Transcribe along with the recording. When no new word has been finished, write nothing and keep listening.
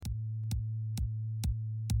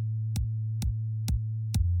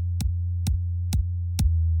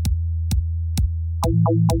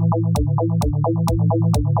Hello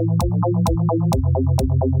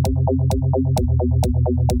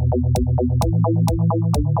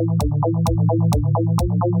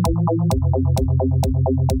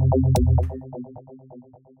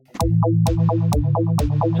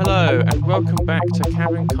and welcome back to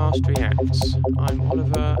Karen Cast Reacts. I'm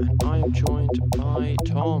Oliver and I am joined by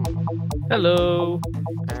Tom. Hello.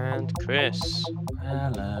 And Chris.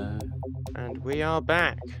 Hello. And we are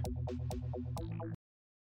back.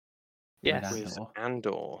 Yes. With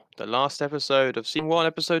Andor. The last episode of Season 1,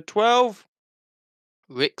 Episode 12.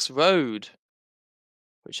 Rick's Road.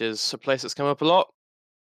 Which is a place that's come up a lot.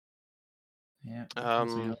 Yeah,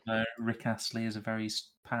 because we all know Rick Astley is a very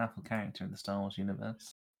powerful character in the Star Wars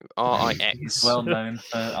universe. RIX. He's well known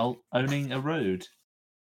for owning a road.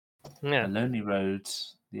 Yeah. A lonely road.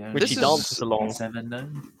 The only Which he dances along. ever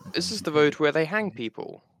known. This is the road where they hang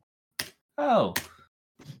people. Oh.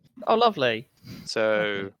 Oh, lovely.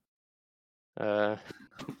 So, yeah.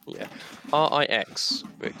 RIX,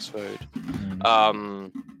 Rick's Road.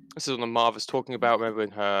 This is what Marva's talking about,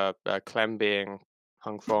 remembering her Clem being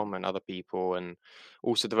hung from and other people, and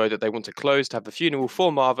also the road that they want to close to have the funeral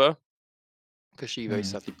for Marva, because she very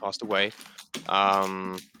sadly passed away.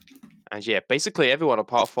 And yeah, basically everyone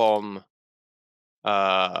apart from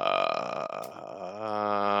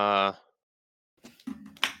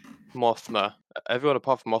Mothma, everyone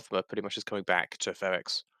apart from Mothma pretty much is coming back to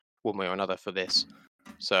Ferrix one way or another for this.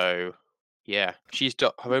 So yeah, she's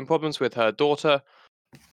got her own problems with her daughter.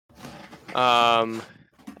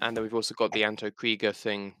 And then we've also got the Anto Krieger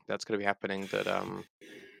thing that's going to be happening that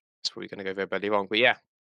it's probably going to go very badly wrong. But yeah,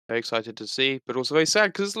 very excited to see, but also very sad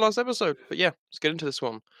because it's the last episode. But yeah, let's get into this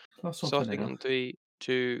one. Starting in 3,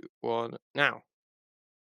 2, 1, now.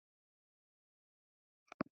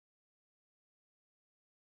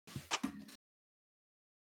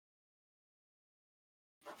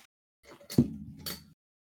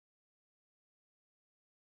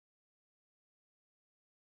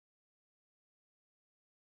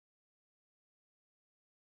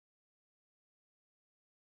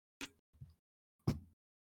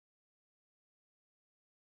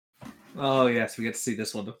 Oh yes, we get to see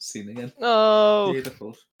this one scene again. Oh,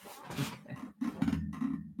 Beautiful.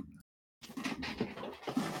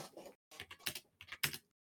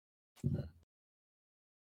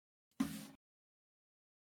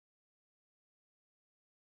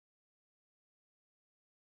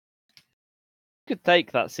 you could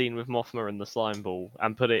take that scene with Mothma and the slime ball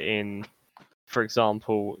and put it in, for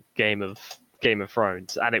example, Game of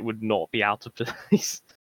Thrones, and it would not be out of place.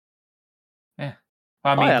 Yeah.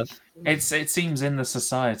 Well, I mean, it seems in the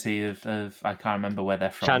society of I can't remember where they're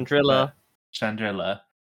from. Chandrila.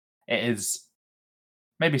 It is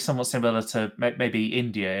maybe somewhat similar to maybe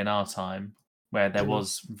India in our time, where there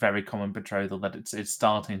was very common betrothal that it's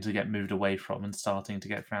starting to get moved away from and starting to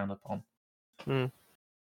get frowned upon.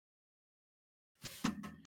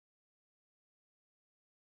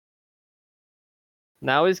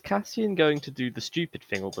 Now, is Cassian going to do the stupid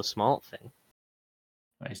thing or the smart thing?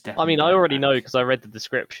 I mean, I already know because I read the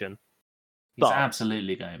description. He's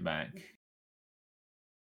absolutely going back.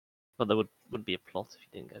 But there would be a plot if he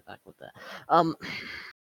didn't go back, would there?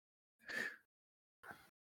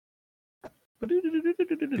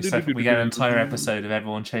 We get an entire episode of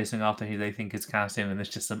everyone chasing after who they think is Cassian, and it's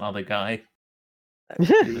just some other guy.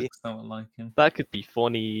 Looks somewhat like him. That could be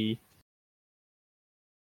funny.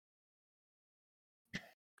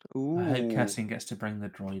 Ooh. I hope Cassian gets to bring the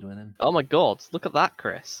droid with him. Oh my god, look at that,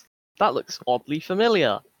 Chris. That looks oddly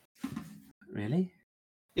familiar. Really?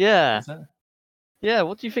 Yeah. Is it? Yeah,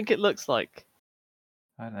 what do you think it looks like?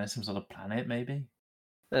 I don't know, some sort of planet, maybe?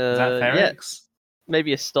 Is that Ferrix? Yeah.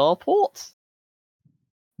 Maybe a starport?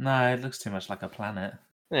 No, it looks too much like a planet.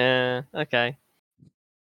 Yeah, okay.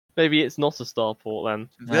 Maybe it's not a starport then.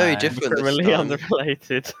 Very different. Criminally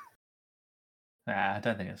unrelated. Nah, I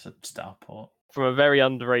don't think it's a starport. From a very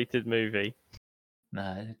underrated movie.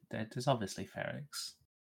 No, it is obviously Ferrix.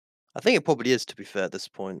 I think it probably is, to be fair, at this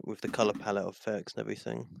point, with the colour palette of Ferrix and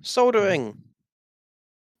everything. Soldering!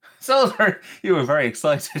 Soldering! You were very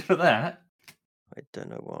excited for that. I don't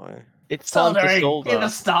know why. It's time to solder. In a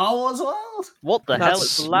Star Wars world? What the hell?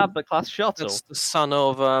 It's a Lambda-class shuttle. That's the son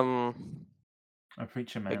of A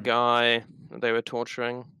preacher man. the guy that they were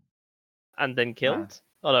torturing. And then killed?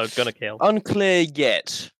 Oh no, gonna kill. Unclear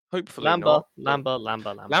yet. Hopefully Lambda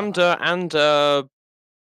and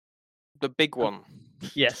the big one.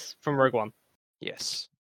 Yes, from Rogue One. Yes.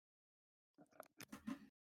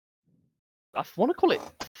 I want to call it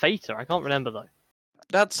Theta. I can't remember though.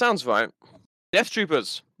 That sounds right. Death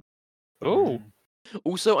Troopers. Ooh.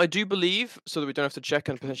 Also, I do believe, so that we don't have to check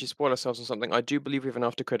and potentially spoil ourselves on something, I do believe we have an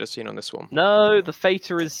after credit scene on this one. No, the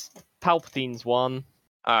Fater is Palpatine's one.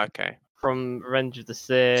 Ah, okay. From Revenge of the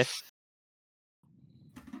Sith.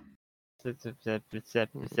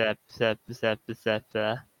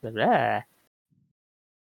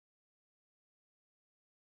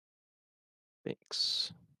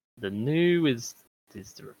 Fix. The new is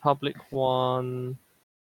the Republic one.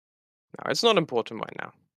 No, it's not important right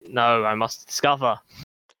now. No, I must discover.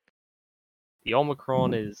 The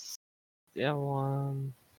Omicron is the other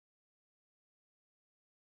one.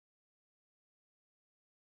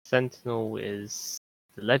 Sentinel is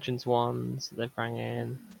the Legends ones that they bring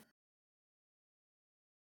in.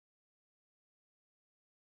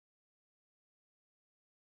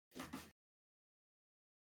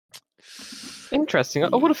 Interesting.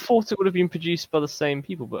 I would have thought it would have been produced by the same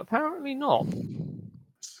people, but apparently not.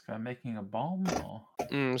 This guy making a bomb, or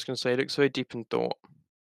I was going to say, it looks very deep in thought.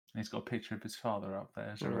 he's got a picture of his father up there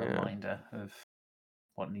as a reminder of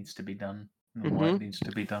what needs to be done and why it needs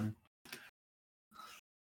to be done.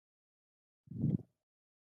 Well,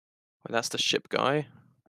 that's the ship guy.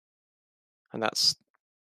 And that's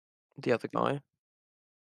the other guy.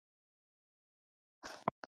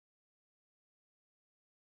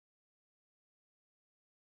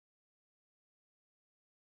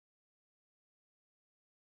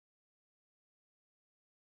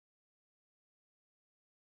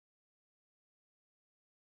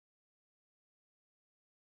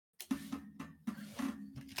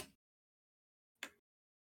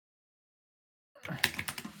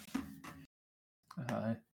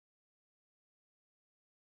 Hi.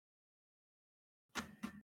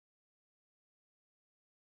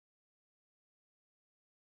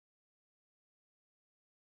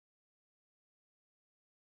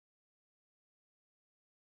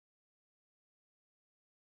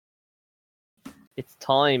 It's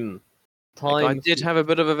time. I did have a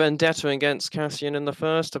bit of a vendetta against Cassian in the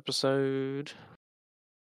first episode.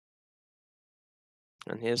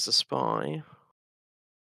 And here's the spy.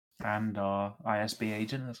 And our ISB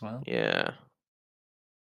agent as well. Yeah.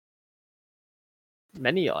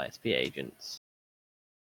 Many ISB agents.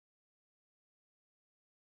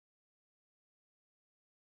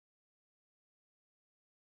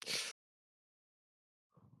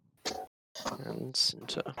 And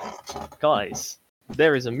center. Guys,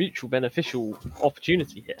 there is a mutual beneficial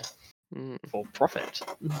opportunity here for profit.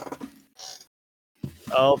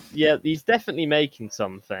 Oh, yeah, he's definitely making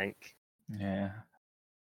something. Yeah.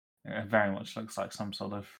 It very much looks like some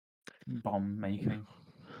sort of bomb making.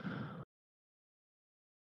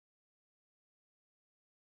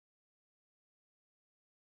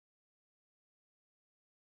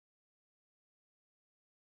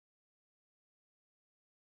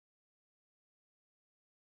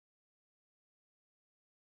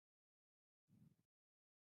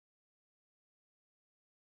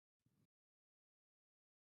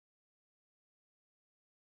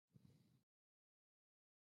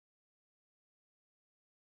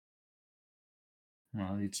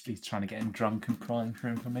 Well, he's trying to get him drunk and prying for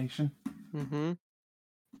information. Mm-hmm.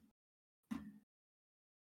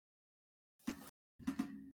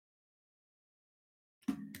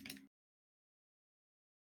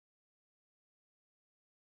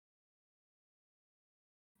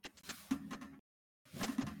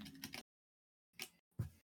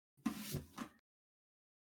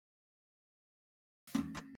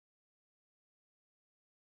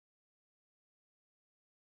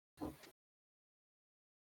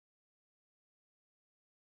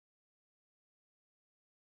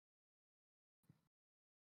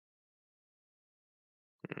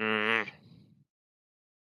 Mm.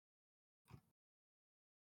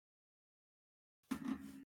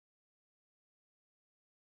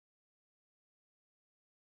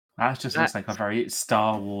 That just looks like a very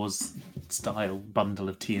Star Wars style bundle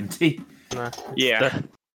of TNT. Yeah.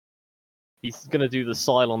 He's gonna do the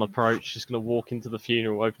Cylon approach, just gonna walk into the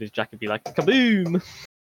funeral, open his jacket, be like, kaboom!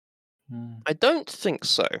 I don't think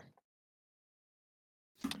so.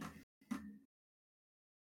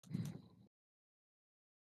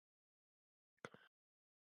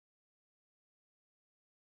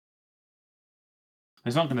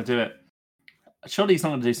 He's not going to do it. Surely he's not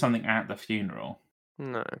going to do something at the funeral.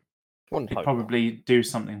 No. He'd probably do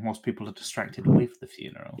something whilst people are distracted with the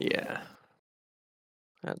funeral. Yeah.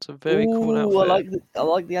 That's a very cool outfit. I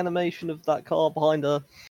like the animation of that car behind her.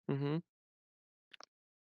 Mm-hmm.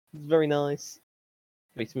 It's very nice.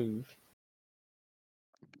 Very smooth.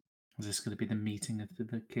 Is this going to be the meeting of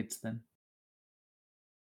the kids then?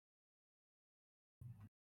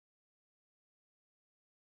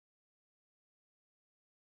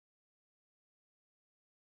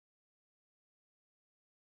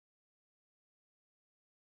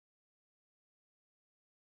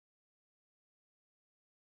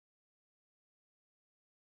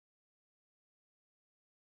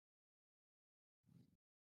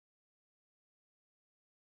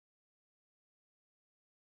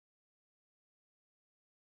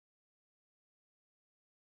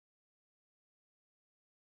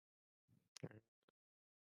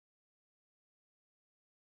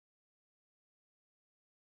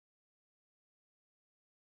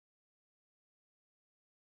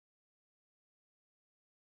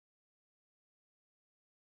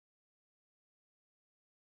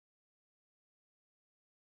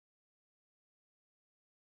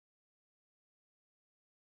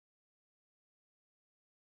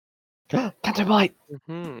 Canto bite.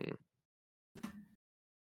 Mm-hmm.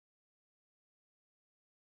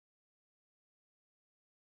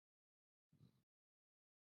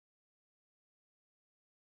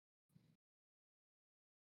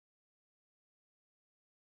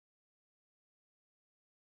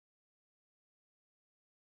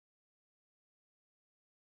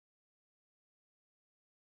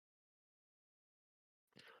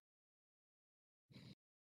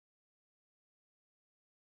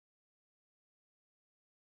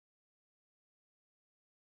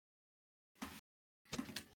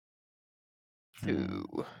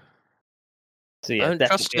 Ooh. So yeah, I don't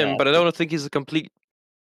trust him, but I don't think he's a complete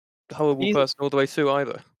horrible person all the way through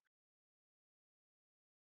either.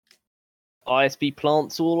 ISB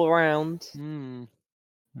plants all around. Mm.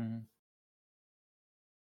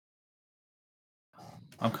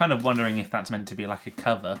 I'm kind of wondering if that's meant to be like a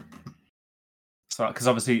cover. So, because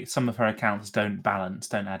obviously some of her accounts don't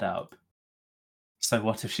add up. So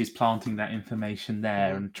what if she's planting that information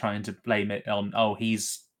there and trying to blame it on,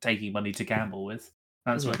 he's taking money to gamble with?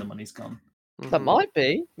 That's where the money's gone. That might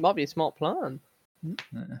be a smart plan.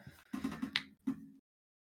 Yeah.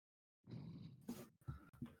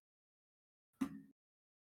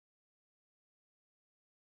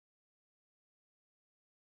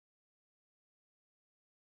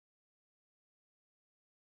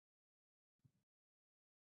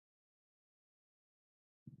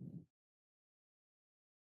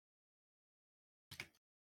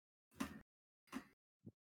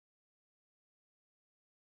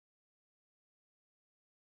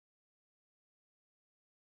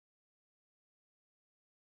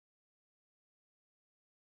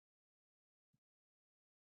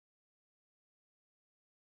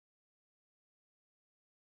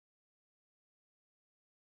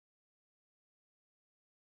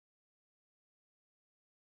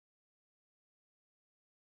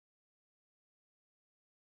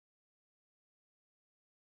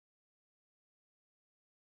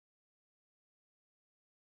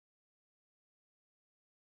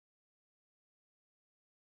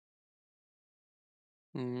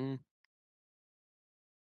 Mm.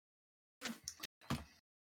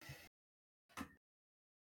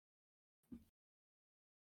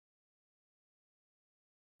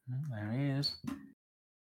 There he is.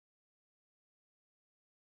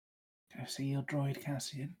 Go see your droid,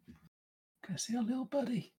 Cassian. Go see your little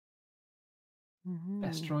buddy.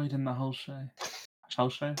 Best droid in the whole show. Whole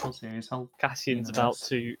show? Whole series? Cassian's about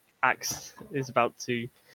to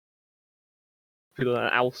put on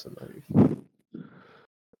an Alsa move.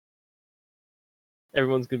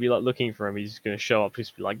 Everyone's gonna be like looking for him. He's just gonna show up. He's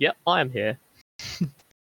be like, "Yep, I am here."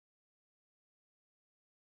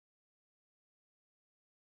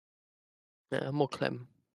 Yeah, more Clem.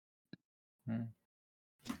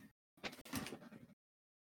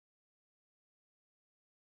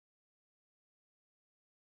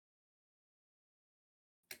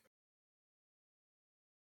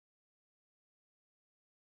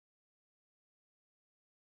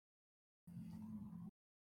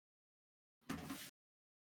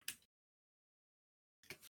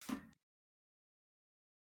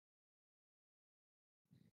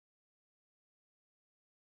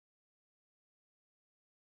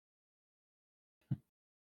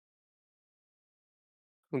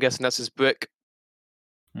 I'm guessing that's his brick.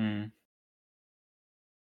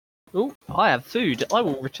 Oh, I have food. I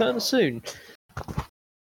will return soon.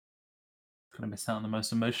 Gonna miss out on the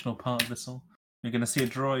most emotional part of this all. You're gonna see a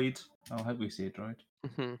droid. I hope we see a droid.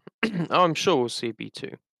 Oh, I'm sure we'll see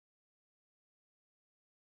B2.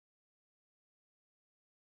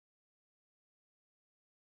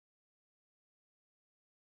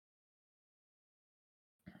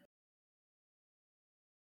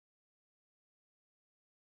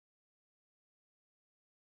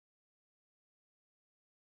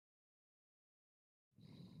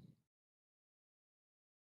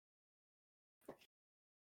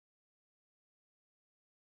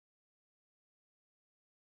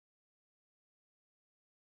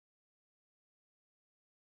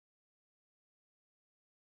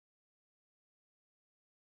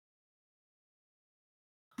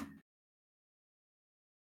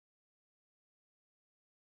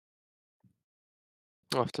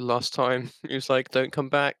 After last time, he was like, "Don't come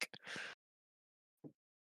back."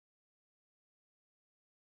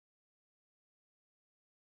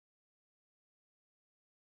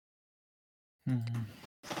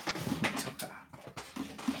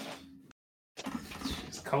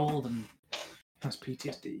 It's cold and has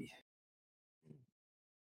PTSD.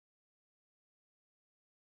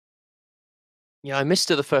 Yeah, I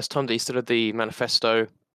missed it the first time that he started the manifesto.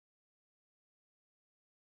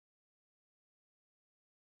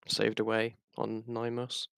 saved away on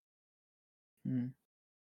Nymos.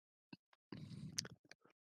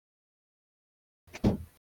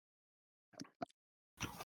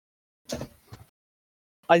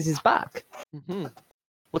 Eyes is back. Mm-hmm.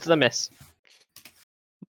 What did I miss?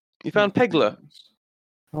 You found Pegler.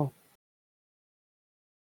 Oh.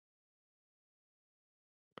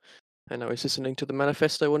 And now he's listening to the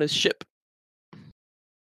manifesto on his ship.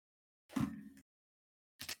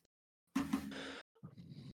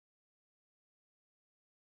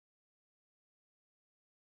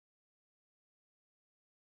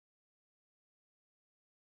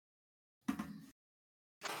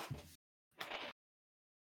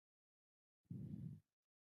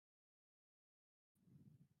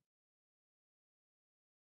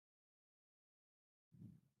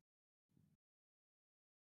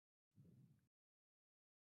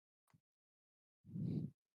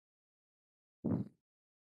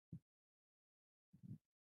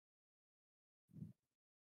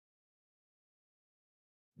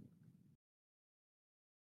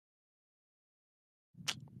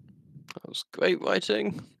 That was great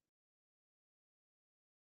writing.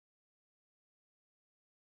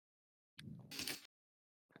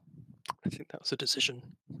 I think that was a decision.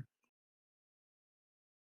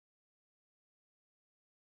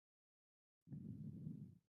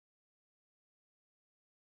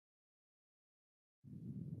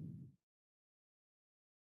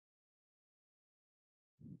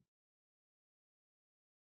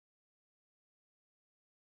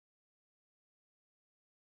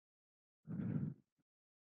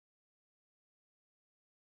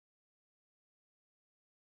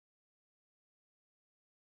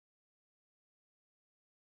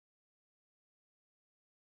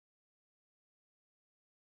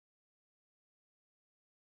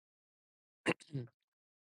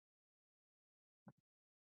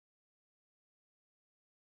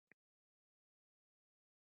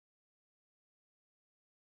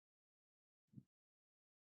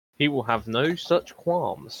 He will have no such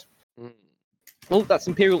qualms. Mm. Oh, that's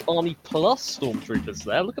Imperial Army plus Stormtroopers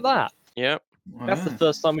there. Look at that. Yep, That's the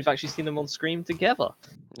first time we've actually seen them on screen together.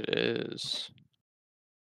 it is.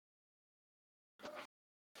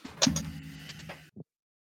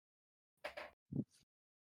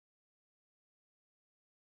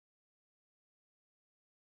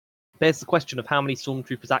 There's the question of how many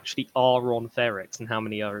Stormtroopers actually are on Ferrix and how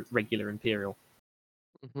many are regular Imperial.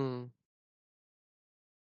 Mm-hmm.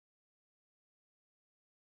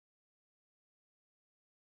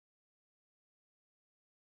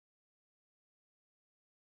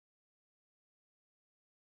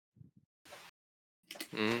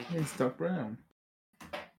 It's Doc Brown.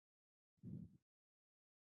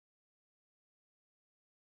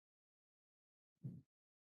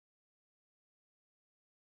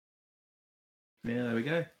 Yeah, there we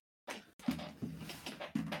go.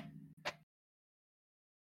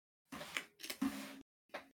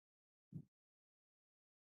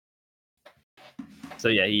 So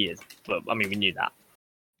yeah, he is. But I mean, we knew that.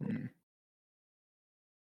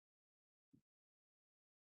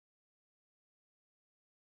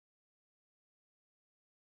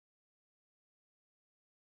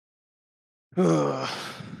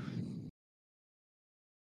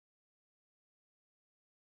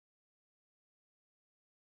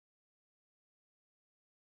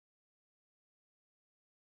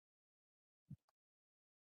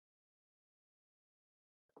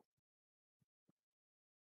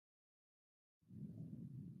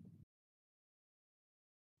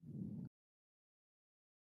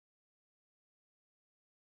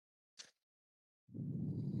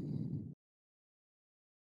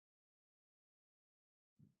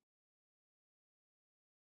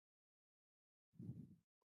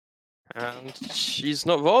 And she's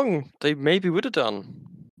not wrong. They maybe would have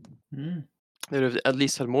done. Mm. They'd have at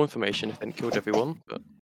least had more information if they'd killed everyone. But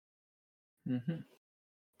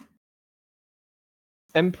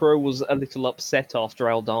Emperor was a little upset after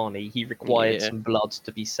Aldani. He required Yeah. some blood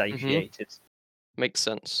to be satiated. Makes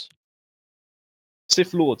sense.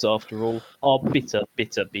 Sith Lords, after all, are bitter,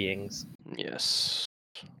 bitter beings. Yes.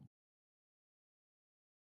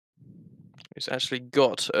 He's actually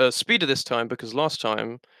got speeder this time because last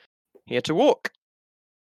time he had to walk.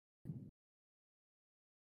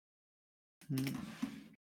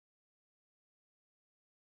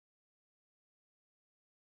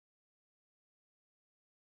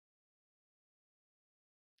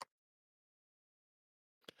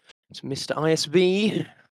 It's Mr. ISB.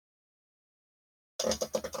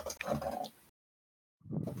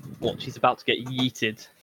 What, she's about to get yeeted.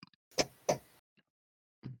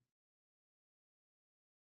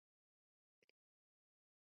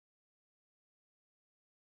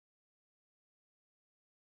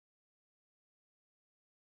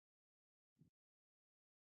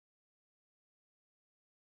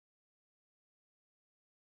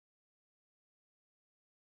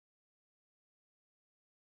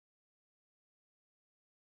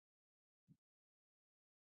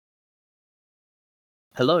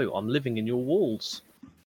 Hello, I'm living in your walls.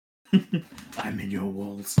 I'm in your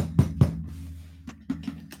walls.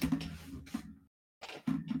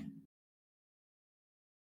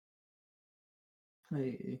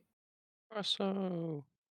 Hey. Russell.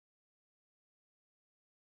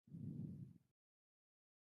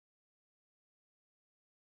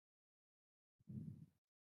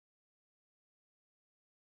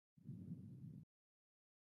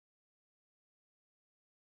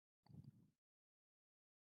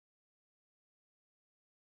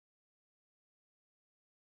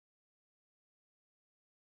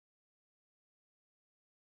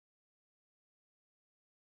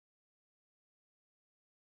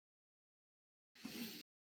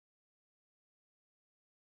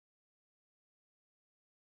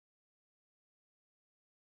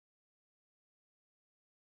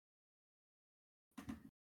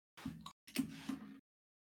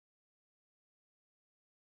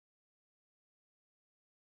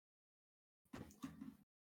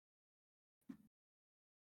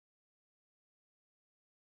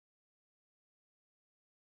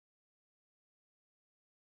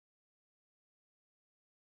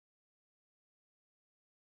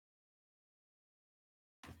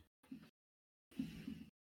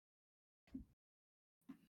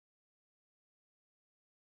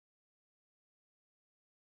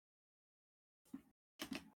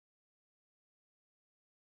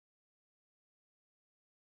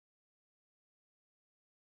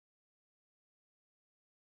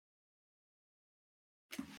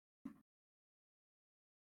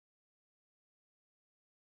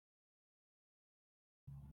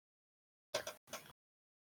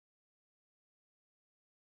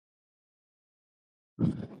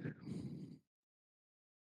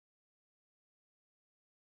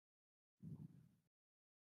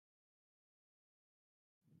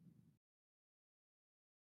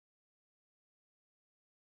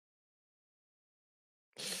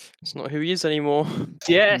 It's not who he is anymore.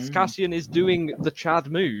 Yes, Cassian is doing the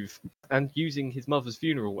Chad move and using his mother's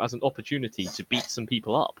funeral as an opportunity to beat some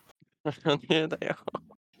people up. And here they are.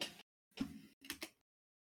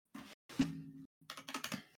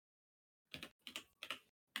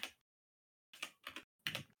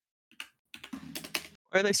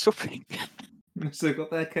 Why are they stopping? Still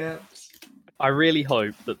got their caps. I really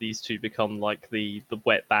hope that these two become like the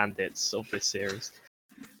wet bandits of this series.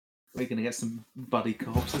 We're going to get some buddy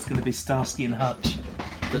cops. It's going to be Starsky and Hutch.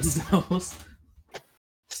 That's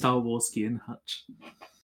Star Warsky and Hutch.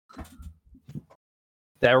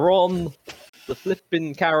 They're on the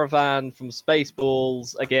flipping caravan from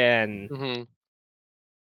Spaceballs again. Mm-hmm.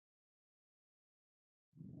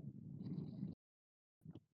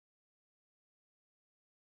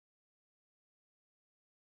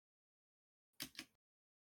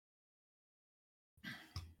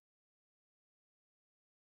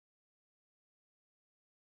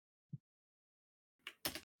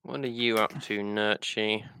 What are you up to,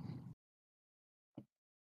 Nurchie?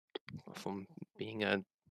 From being a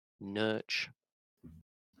Nurch.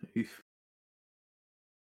 Oof.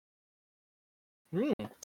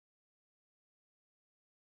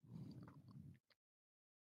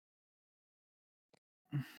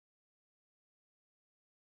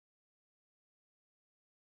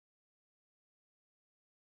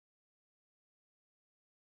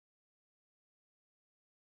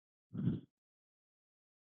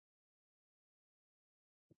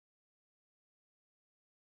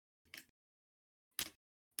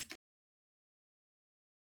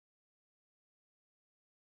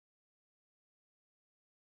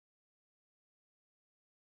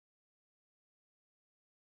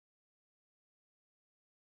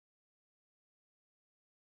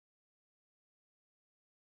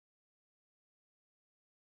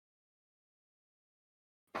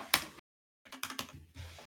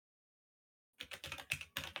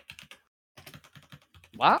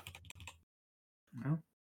 What? Well,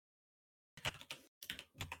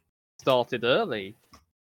 Started early.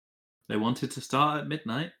 they wanted to start at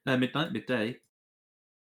midday.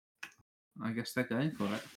 I guess they're going for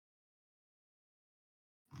it.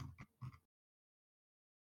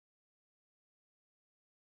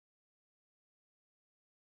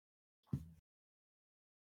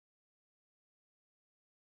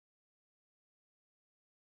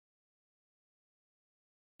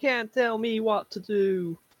 Can't tell me what to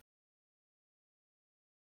do.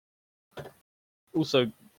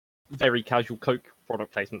 Also, very casual Coke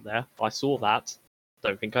product placement there. I saw that.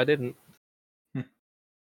 Don't think I didn't.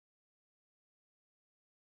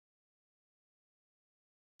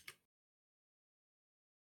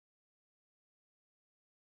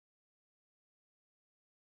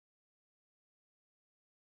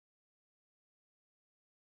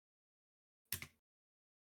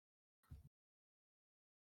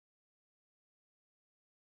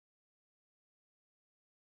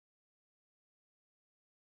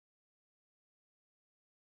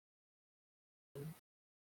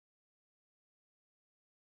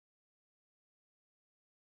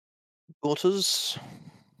 Daughters.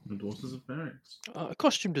 The Daughters of Ferrix.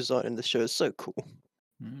 Costume design in this show is so cool.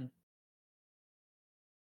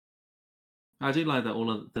 I do like that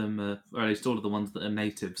all of them, or at least all of the ones that are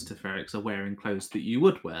natives to Ferrix, are wearing clothes that you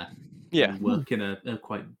would wear. Yeah. You work in a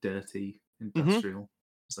quite dirty industrial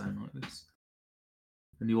zone like this.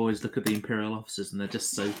 And you always look at the Imperial officers and they're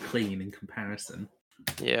just so clean in comparison.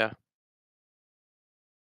 Yeah.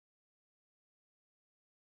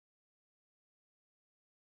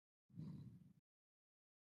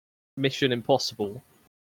 Mission Impossible.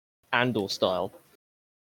 Andor style.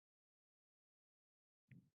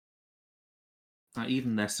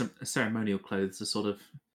 Even their ceremonial clothes are sort of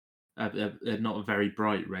are not a very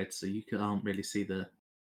bright red, so you can't really see the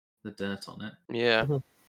dirt on it. Yeah.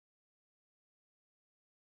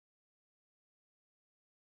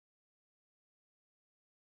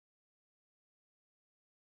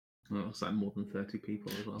 Well, it looks like more than 30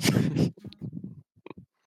 people as well.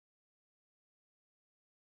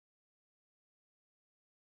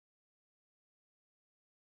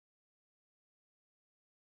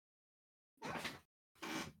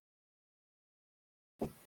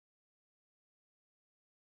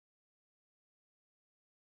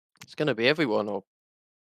 It's going to be everyone, or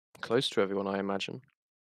close to everyone, I imagine.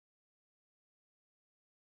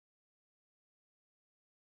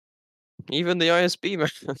 Even the ISB man,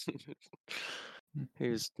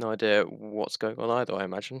 who's no idea what's going on either, I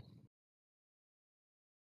imagine.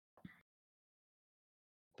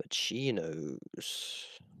 But she knows.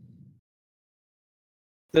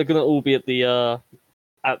 They're gonna all be at the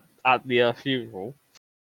at the funeral,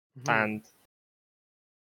 and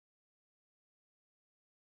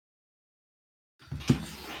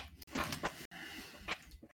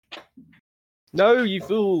no, you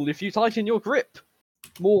fool! If you tighten your grip,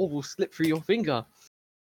 more will slip through your finger.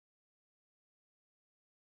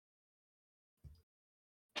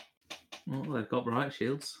 Well, they've got riot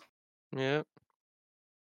shields. Yeah.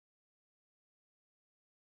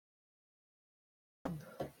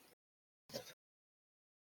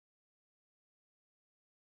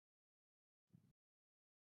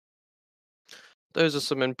 Those are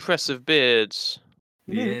some impressive beards.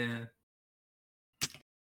 Yeah.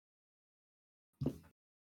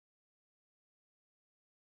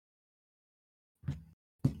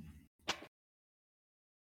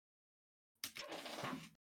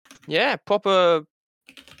 Yeah, proper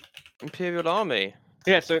Imperial Army.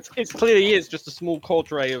 Yeah, so it's clearly is just a small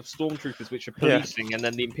cadre of stormtroopers which are policing, and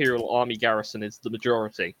then the Imperial Army garrison is the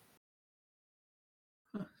majority.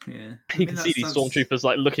 Yeah. You can see these stormtroopers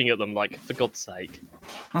like looking at them like, for God's sake.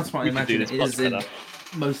 That's what I imagine it is in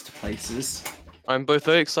most places. I'm both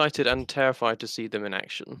very excited and terrified to see them in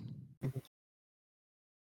action.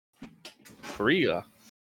 Kriega.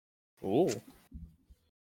 Oh.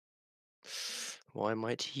 Why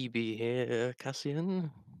might he be here,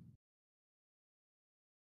 Cassian?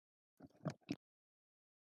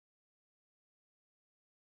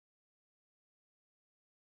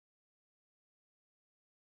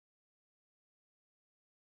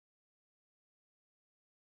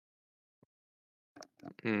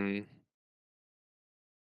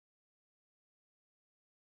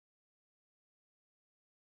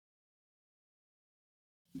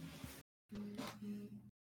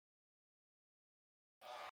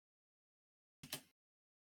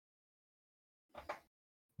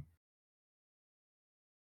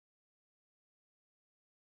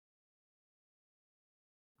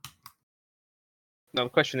 Now the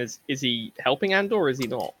question is he helping Andor or is he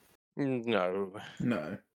not? No.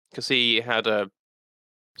 No. Because he had a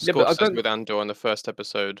Yeah, but I score don't- with Andor in the first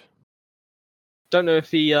episode. Don't know if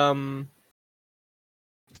he yeah,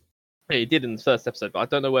 he did in the first episode, but I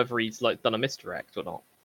don't know whether he's like done a misdirect or not.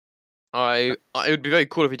 It would be very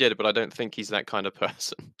cool if he did, but I don't think he's that kind of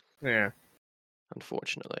person. Yeah.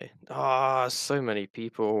 Unfortunately. So many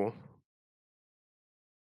people.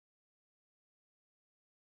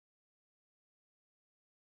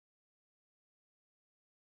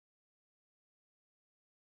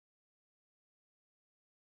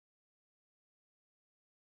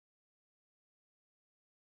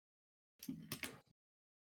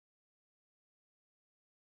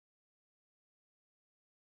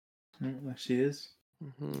 Oh, there she is.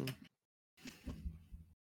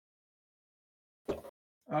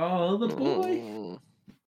 Oh, the boy.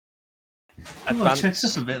 Checks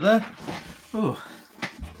up a bit there. Oh.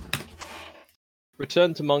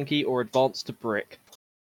 Return to monkey or advance to brick.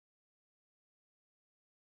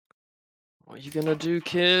 What are you gonna do,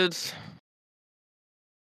 kids?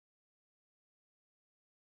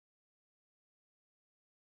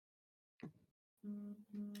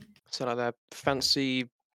 So like that fancy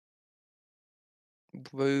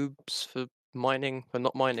robes for mining, for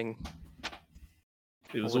not mining.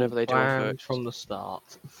 It was all whatever they do on planned Ferx. from the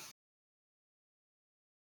start.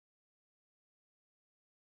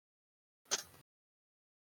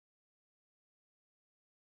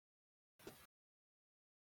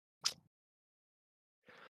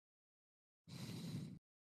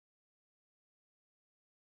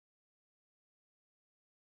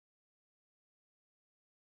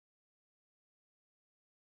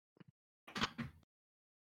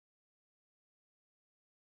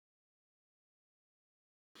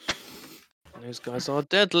 Those guys are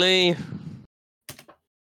deadly.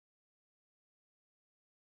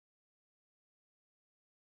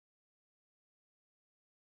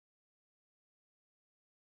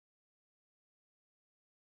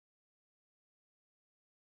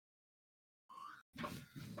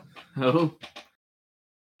 Oh,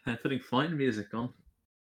 they're putting fine music on.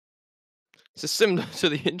 This is similar to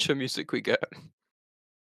the intro music we get.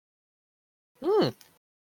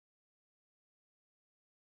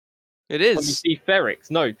 It When we is. see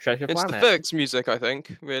Ferrix, no, Treasure It's Planet. the Ferx music, I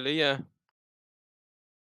think. Really, yeah.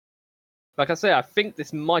 Like I say, I think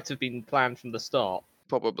this might have been planned from the start.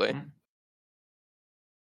 Probably.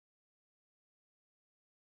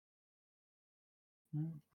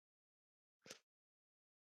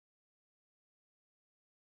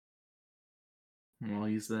 Well,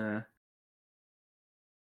 he's there.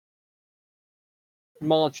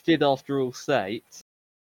 Marge did, after all, state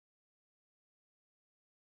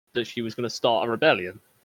that she was going to start a rebellion.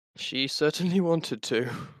 She certainly wanted to.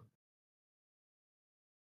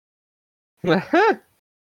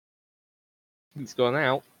 He's gone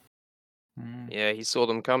out. Yeah, he saw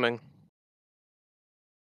them coming.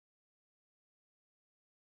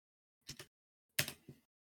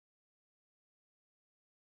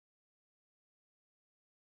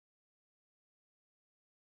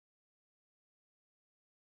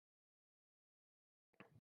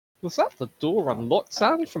 Was that the door unlocked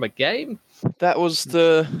sound from a game? That was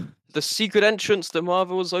the secret entrance that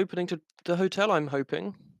Marvel was opening to the hotel, I'm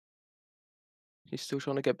hoping. He's still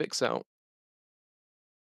trying to get Bix out.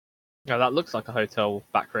 No, that looks like a hotel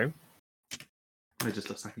back room. It just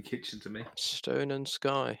looks like a kitchen to me. Stone and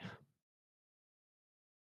sky.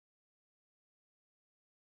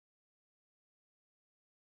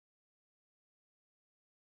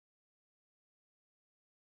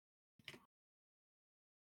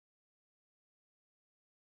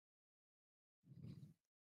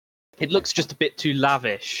 It looks just a bit too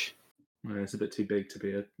lavish. Well, it's a bit too big to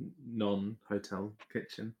be a non-hotel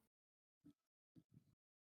kitchen.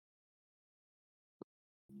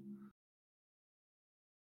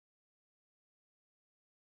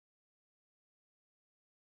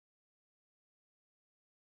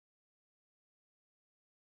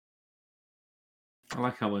 I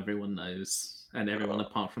like how everyone knows, and everyone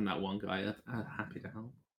apart from that one guy are happy to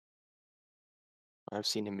help. I've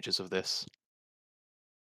seen images of this.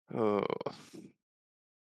 Oh.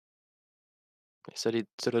 He said he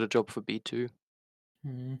still had a job for B2.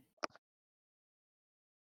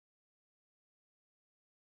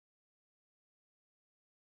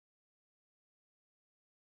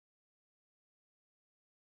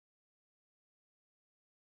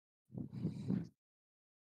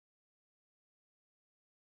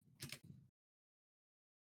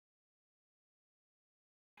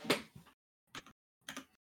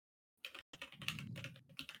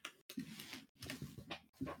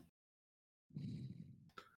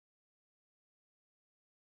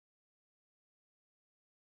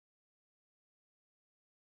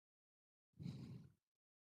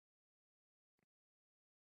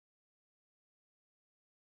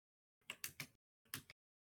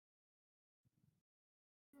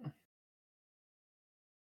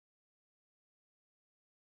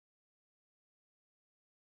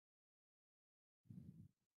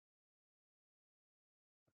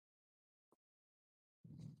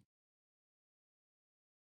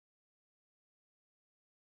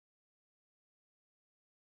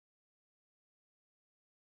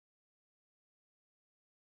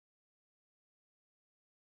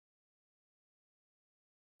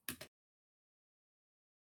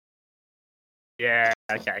 Yeah,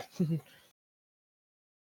 okay.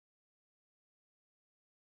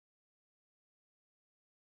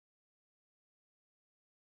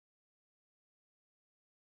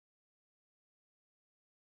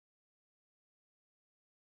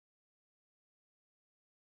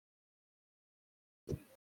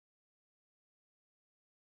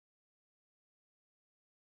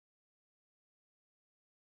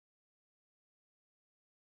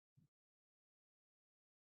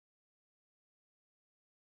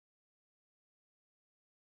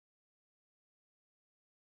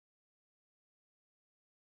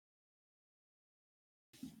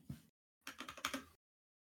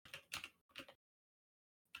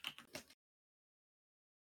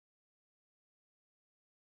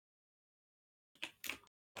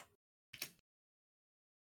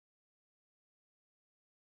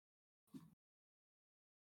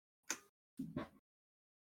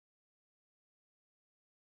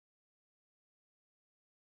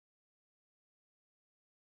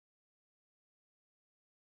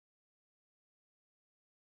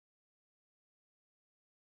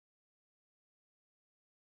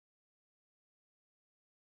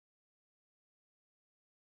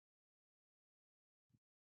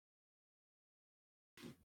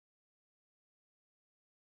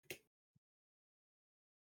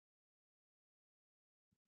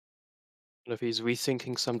 What if he's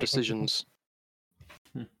rethinking some decisions?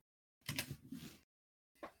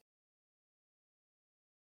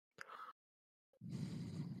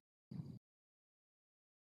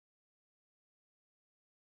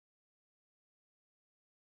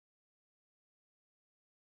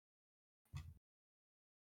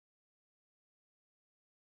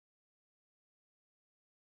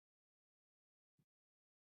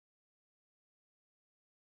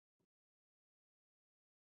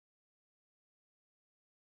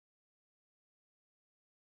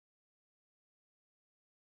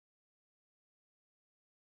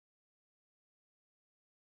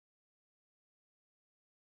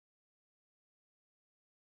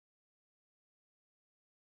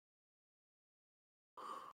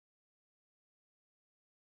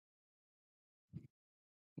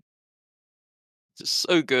 It's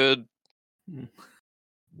so good.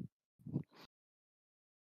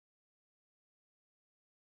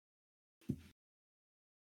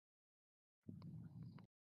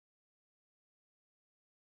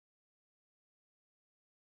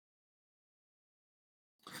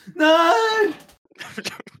 No!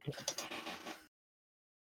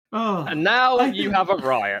 Oh, And now you have a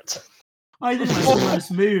riot. I think that's the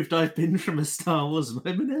most moved I've been from a Star Wars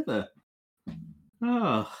moment ever.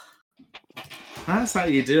 Oh, that's how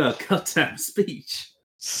you do a goddamn speech.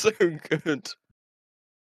 So good.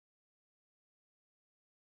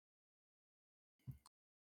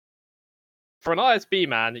 For an ISB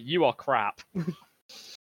man, you are crap. It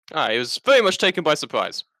was very much taken by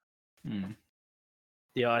surprise.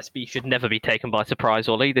 The ISB should never be taken by surprise,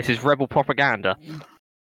 Ollie. This is rebel propaganda.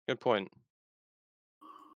 Good point.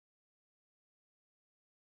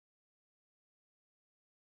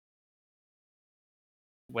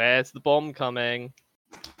 Where's the bomb coming?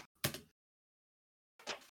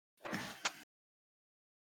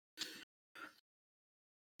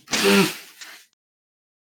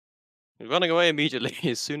 Running away immediately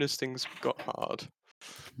as soon as things got hard.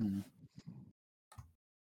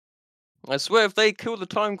 I swear, if they kill the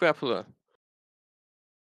time grappler.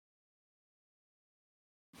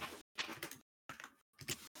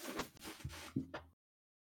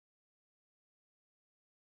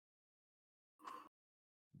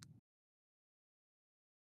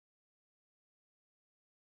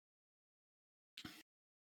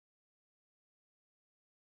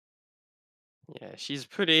 Yeah, she's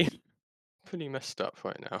pretty messed up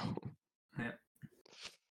right now. Yeah.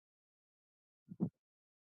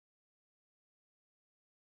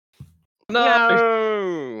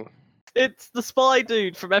 No! It's the spy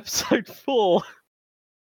dude from episode 4.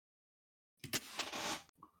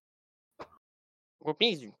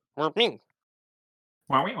 Whoopee.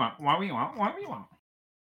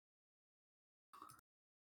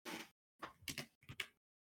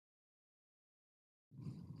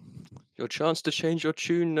 Your chance to change your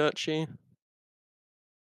tune, Nurchi.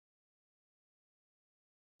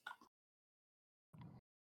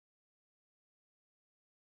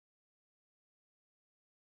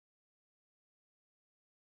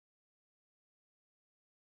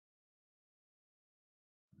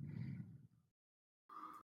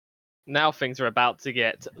 Now things are about to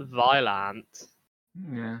get violent.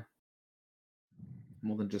 Yeah.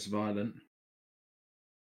 More than just violent.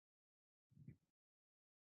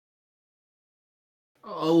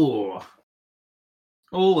 Oh,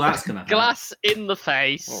 that's gonna hurt. Glass in the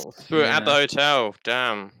face. Threw it at the hotel.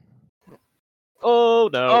 Damn. Oh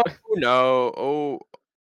no. Oh no. Oh.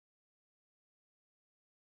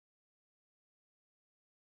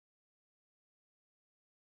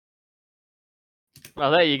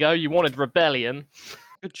 Well, there you go. You wanted rebellion.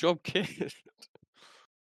 Good job, kid.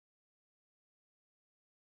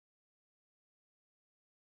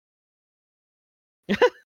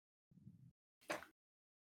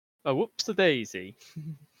 Oh, whoops a daisy.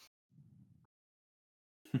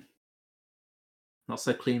 Not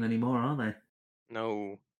so clean anymore, are they?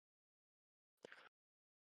 No.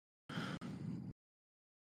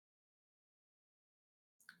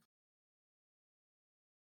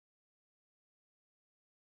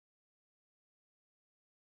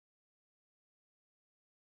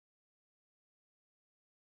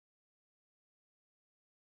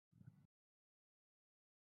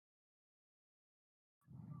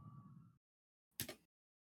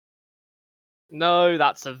 No,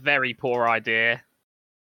 that's a very poor idea.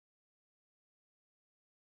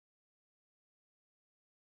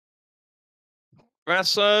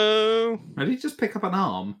 Grasso! Did he just pick up an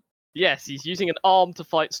arm? Yes, he's using an arm to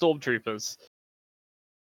fight stormtroopers.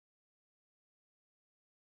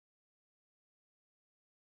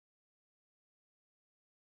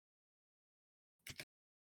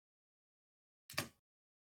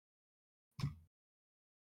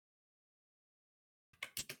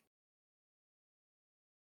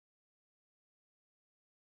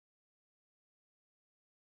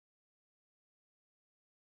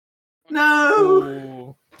 No.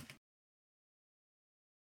 Ooh.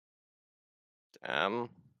 Damn.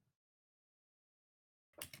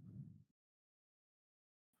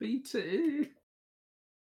 B2.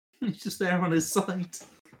 He's just there on his side.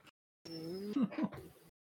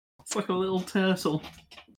 It's like a little turtle.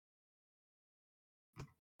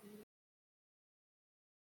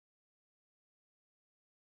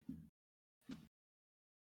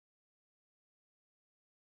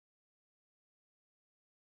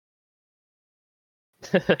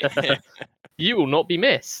 You will not be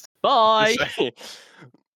missed. Bye.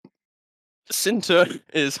 Cinta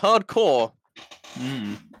is hardcore.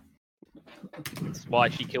 That's why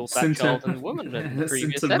she killed that child and woman in the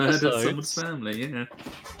previous Cinta murdered someone's episodes. family, yeah.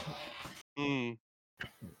 Mm.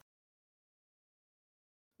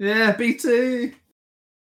 Yeah, B2!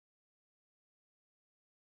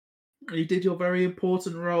 You did your very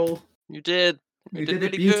important role. You did. You did did it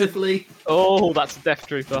really beautifully. good. Oh, that's a Death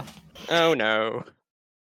Trooper. Oh no.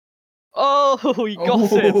 Oh, you got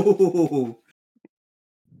him. Oh.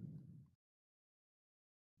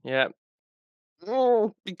 Yeah.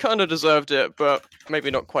 Oh, he kind of deserved it, but maybe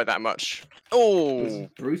not quite that much. Oh, It was a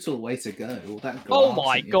brutal way to go. All that Oh glass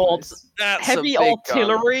my in your god. face. that's Heavy a big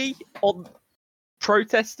artillery on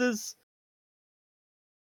protesters.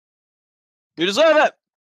 gun. You deserve it.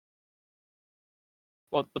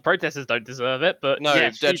 Well, the protesters don't deserve it, but No,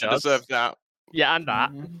 yes, she Deadshot does. deserved that. Yeah, and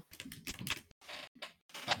that. Mhm.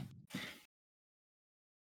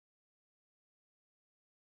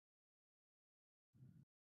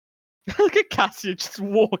 Look at Cassia just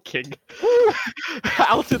walking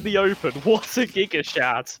out in the open. What a Giga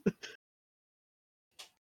Shad.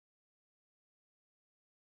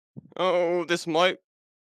 Oh, this might.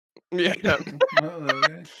 Yeah. Oh,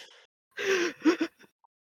 okay.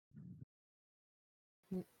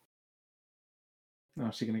 Oh,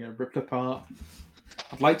 is she going to get ripped apart?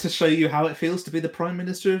 I'd like to show you how it feels to be the Prime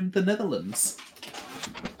Minister of the Netherlands.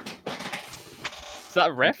 Is that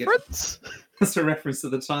a reference? That's a reference to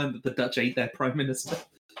the time that the Dutch ate their Prime Minister.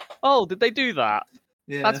 Oh, did they do that?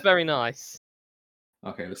 Yeah. That's very nice.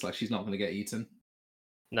 Okay, looks like she's not going to get eaten.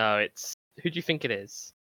 No, it's... Who do you think it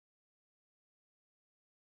is?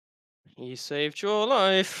 He saved your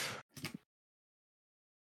life.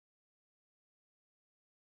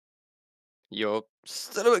 You're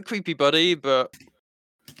still a bit creepy, buddy, but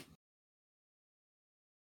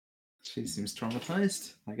She seems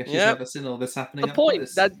traumatized. I guess she's Yep. never seen all this happening The up point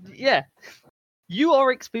close. that, yeah, you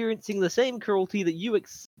are experiencing the same cruelty that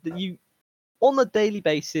you on a daily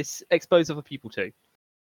basis expose other people to.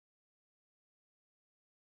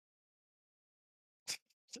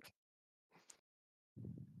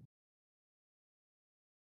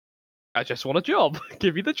 I just want a job.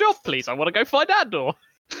 Give me the job, please. I want to go find Andor.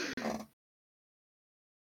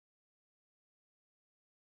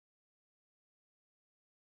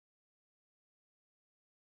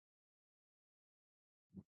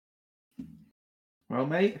 Well,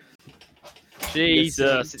 mate.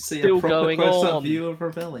 Jesus, it's see still a proper going close-up on. view of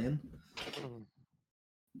Rebellion.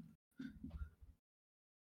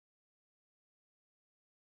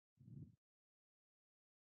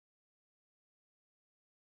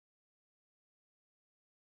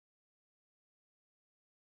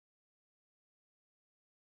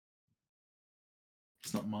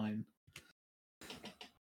 It's not mine.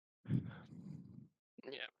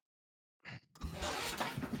 yeah.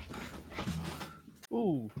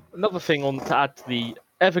 Ooh, another thing on to add to the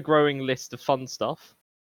ever-growing list of fun stuff.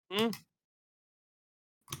 Hmm?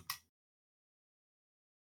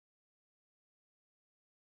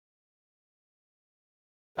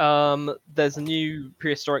 There's a new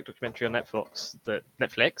prehistoric documentary on Netflix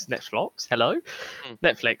hello, Hmm.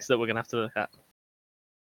 Netflix that we're gonna have to look at.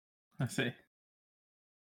 I see.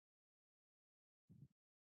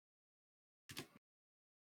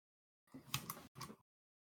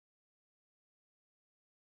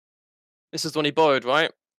 This is the one he borrowed,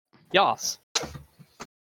 right? Yes.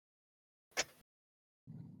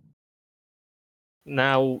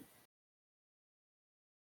 Now,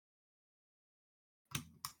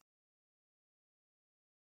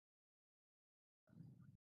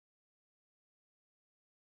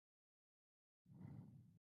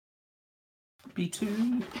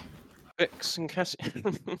 B2. Vix and Cassie.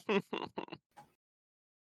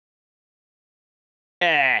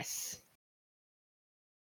 yes.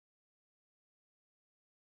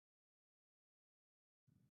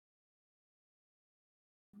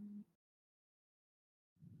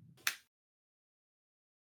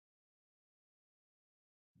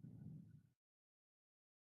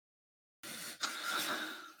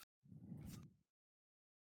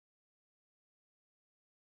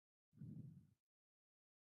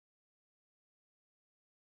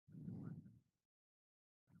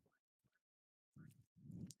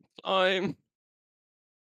 slime.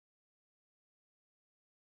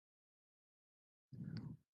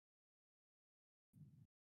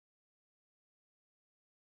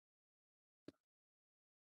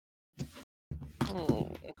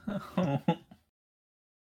 Oh.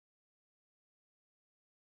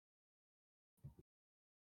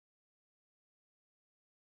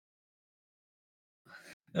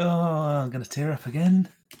 Oh, I'm gonna tear up again.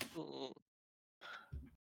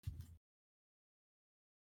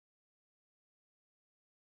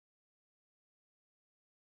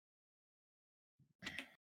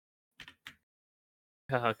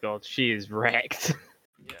 Oh god, she is wrecked.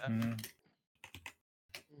 Yeah.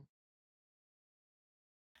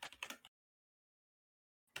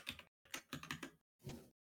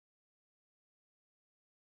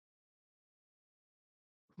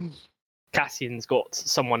 Cassian's got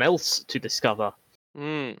someone else to discover,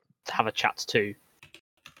 Mm. to have a chat to.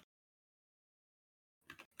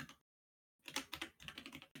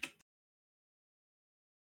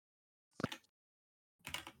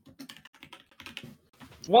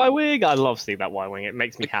 Y-Wing! I love seeing that Y-Wing. It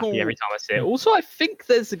makes me happy every time I see it. Also, I think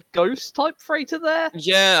there's a ghost type freighter there.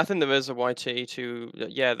 Yeah, I think there is a YT too.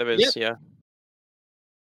 Yeah, there is. Yeah.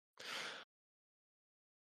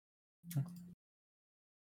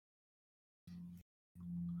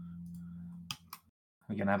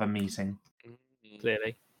 We're gonna have a meeting.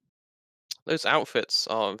 Clearly. Those outfits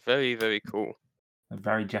are very, very cool. They're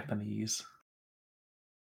very Japanese.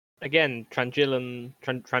 Again, Ollie,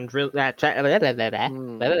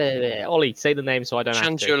 say the name so I don't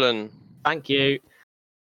have to. Chandrilan. Thank you.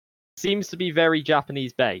 Seems to be very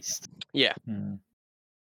Japanese based. Yeah. Hmm.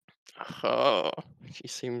 Oh, she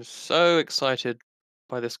seems so excited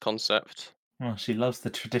by this concept. Well, she loves the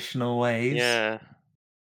traditional ways. Yeah.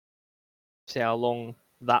 See how long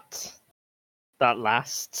that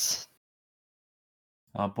lasts.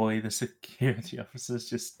 Our boy, the security officer's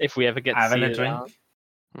just If we ever get to having see a it drink. out.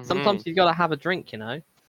 Sometimes you've got to have a drink, you know.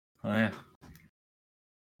 Oh yeah.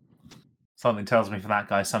 Something tells me for that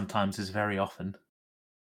guy sometimes is very often.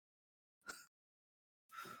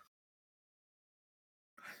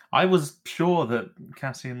 I was sure that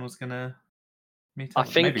Cassian was gonna meet up. I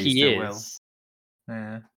think Maybe he still is. will.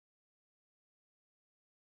 Yeah.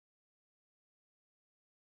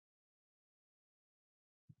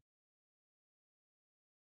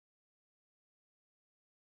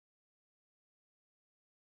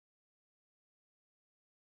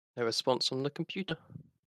 No response on the computer.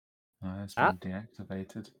 Oh, it's been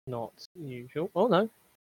deactivated. Not usual. Oh no.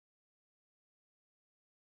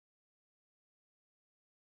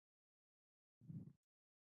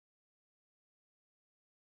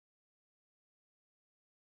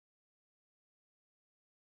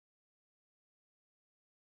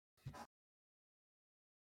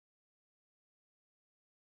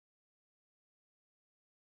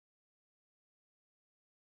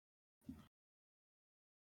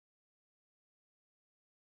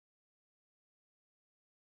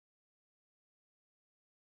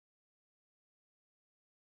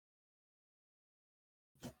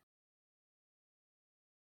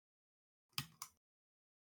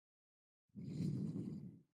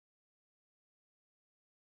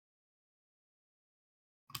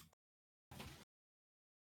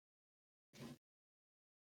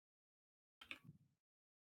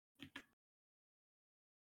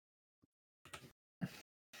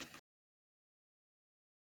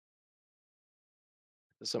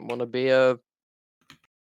 Doesn't want to be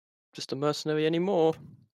just a mercenary anymore.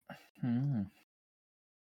 Hmm.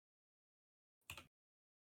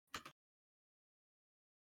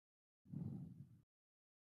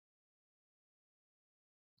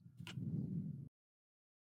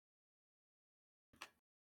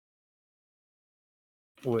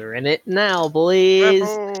 We're in it now, boys.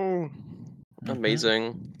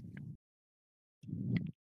 Amazing.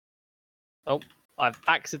 Oh, I've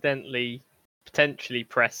accidentally, potentially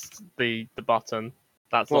pressed the button.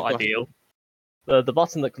 That's What not button? ideal. The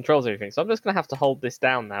button that controls everything. So I'm just going to have to hold this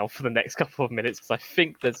down now for the next couple of minutes because I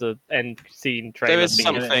think there's an end scene trailer. There is thing.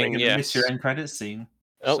 something. You're gonna Yes. miss your end credits scene.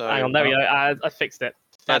 Oh, So- hang on. There we go. I fixed it.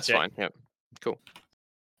 That's Magic. fine. Yep. Cool.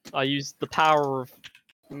 I used the power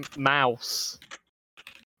of mouse.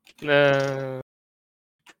 No.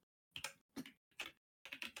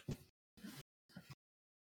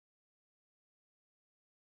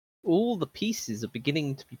 All the pieces are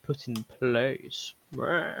beginning to be put in place.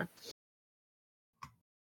 Brr.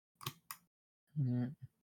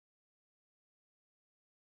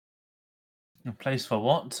 A place for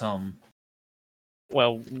what, Tom?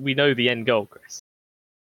 Well, we know the end goal, Chris.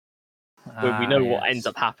 where we know what ends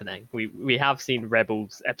up happening. We have seen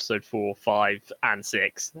Rebels episode 4, 5, and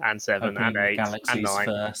 6, and 7, Opening and 8, Galaxy's and 9.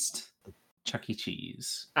 first Chuck E.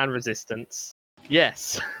 Cheese. And Resistance.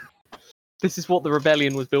 Yes. This is what the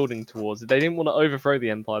rebellion was building towards. They didn't want to overthrow the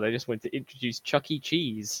Empire, they just wanted to introduce Chuck E.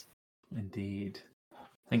 Cheese. Indeed.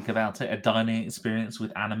 Think about it, a dining experience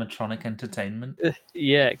with animatronic entertainment.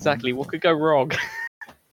 Yeah, exactly. What could go wrong?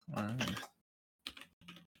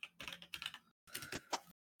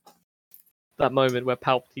 That moment where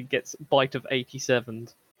Palpatine gets bite of 87.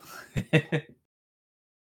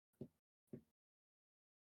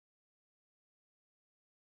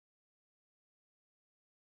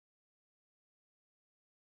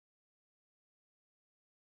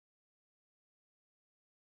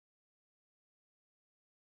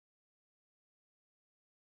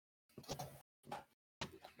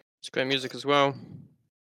 It's great music as well.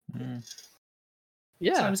 Yeah.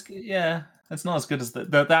 Yeah, it's not as good as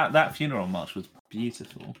that funeral march was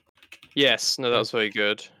beautiful. Yes, no, that was very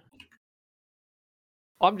good.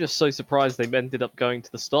 I'm just so surprised they ended up going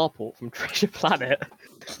to the starport from Treasure Planet.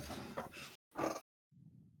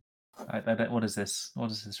 I don't. What is this?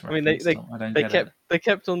 What is this? I mean, they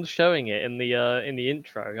kept on showing it in the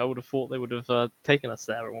intro. I would have thought they would have taken us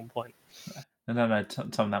there at one point. No,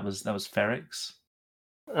 Tom, that was Ferrix.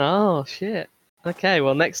 Oh shit. Okay,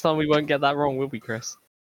 well next time we won't get that wrong, will we, Chris?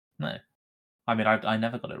 No. I mean, I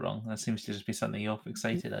never got it wrong. That seems to just be something you're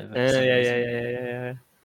fixated over. Yeah.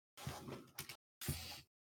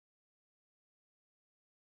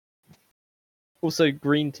 Also,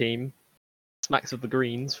 Green Team, smacks of the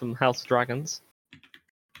Greens from House of Dragons.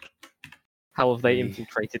 How have they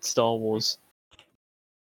infiltrated Star Wars?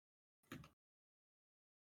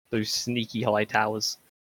 Those sneaky high towers.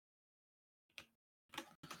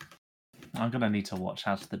 I'm going to need to watch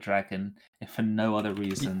House of the Dragon, if for no other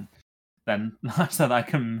reason than so that I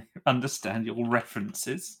can understand your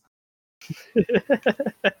references. It's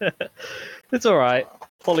alright.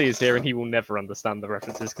 Polly is here and he will never understand the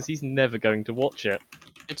references because he's never going to watch it.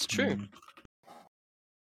 It's true.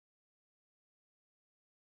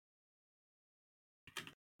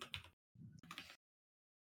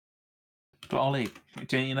 But Ollie,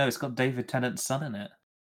 don't you know it's got David Tennant's son in it?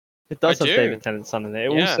 It does have David Tennant's son in it.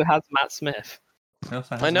 It also has Matt Smith.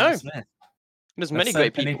 I know. There's many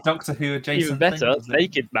great people. Doctor Who adjacent. Even better,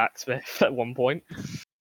 naked Matt Smith at one point.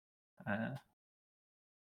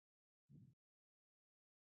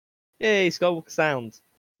 Yay, Skywalker Sound.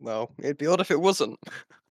 Well, it'd be odd if it wasn't.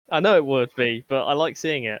 I know it would be, but I like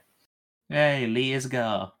seeing it. Hey, Lee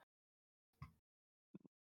Isgar.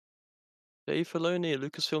 Dave Filoni,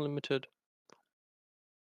 Lucasfilm Limited.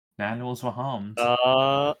 The animals were harmed.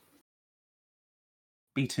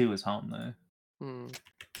 B2 was harmed, though. What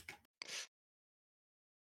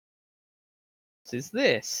is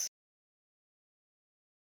this?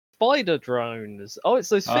 Spider drones. Oh, it's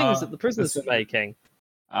those things that the prisoners were making.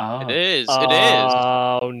 Oh. It is.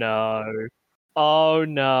 Oh, no. Oh,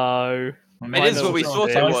 no. It is what we thought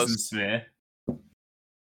it was.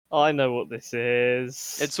 I know what this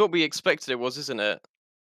is. It's what we expected it was, isn't it?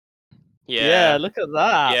 Yeah, look at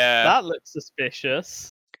that. Yeah. That looks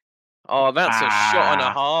suspicious. Oh, that's a shot and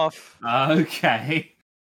a half. Okay.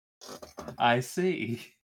 I see.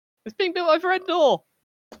 It's being built over Endor.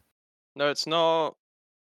 No, it's not.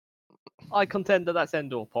 I contend that that's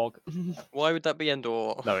Endor, Pog. Why would that be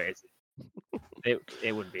Endor? No, it isn't.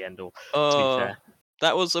 It wouldn't be Endor, to be fair.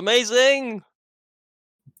 That was amazing!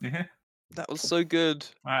 Yeah. That was so good.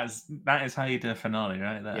 That is how you do a finale,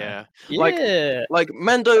 right? There. Yeah. Like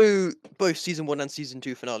Mando, both season 1 and season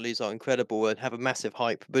 2 finales are incredible and have a massive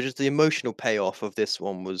hype, but just the emotional payoff of this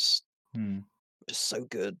one was just so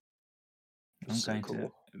good. I'm going to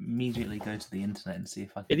immediately go to the internet and see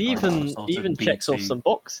if I can. It even checks off some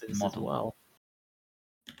boxes as well.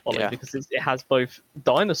 Because it has both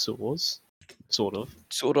dinosaurs, sort of,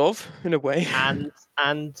 in a way,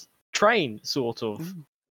 and train, sort of.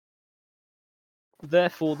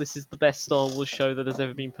 Therefore, this is the best Star Wars show that has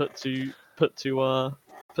ever been put to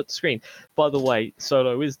screen. By the way,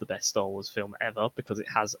 Solo is the best Star Wars film ever because it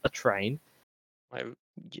has a train. I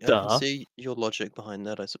can see your logic behind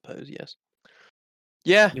that, I suppose. Yes.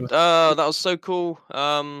 Yeah. That was so cool.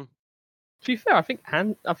 To be fair, I think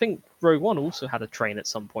Rogue One also had a train at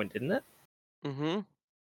some point, didn't it? Mm-hmm.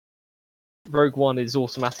 Rogue One is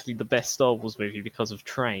automatically the best Star Wars movie because of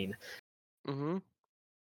train. Mm-hmm.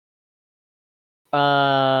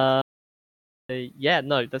 Yeah,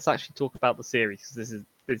 no, let's actually talk about the series because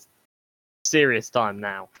it's serious time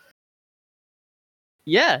now.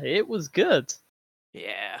 Yeah, it was good.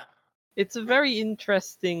 Yeah. It's a very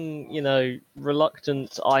interesting,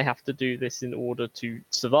 reluctant, I have to do this in order to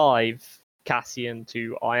survive Cassian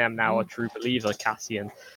to I am now a true believer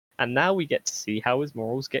Cassian. And now we get to see how his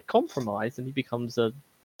morals get compromised and he becomes a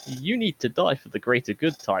you need to die for the greater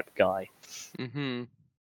good type guy. Mm-hmm.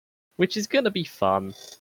 Which is going to be fun.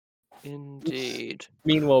 Indeed.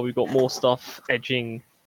 Meanwhile, we've got more stuff edging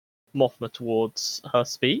Mothma towards her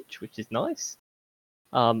speech, which is nice.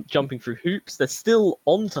 Jumping through hoops. They're still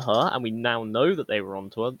onto her, and we now know that they were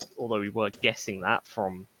onto her, although we were guessing that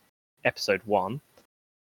from episode 1.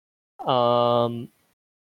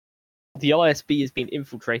 The ISB has been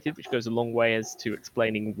infiltrated, which goes a long way as to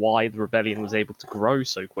explaining why the rebellion was able to grow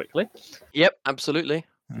so quickly. Yep, absolutely.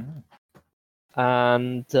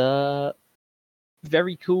 And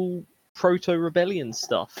very cool proto-rebellion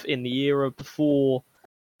stuff in the era before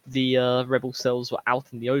the rebel cells were out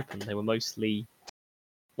in the open. They were mostly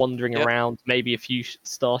wandering around, maybe a few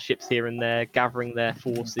starships here and there, gathering their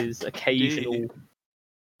forces, occasional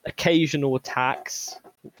attacks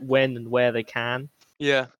when and where they can.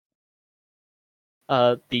 Yeah.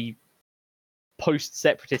 The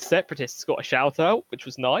post-separatists got a shout out, which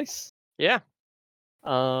was nice. Yeah.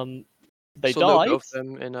 They saw died of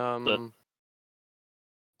them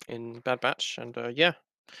in Bad Batch, and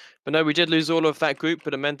but no, we did lose all of that group,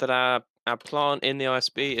 but it meant that our plant in the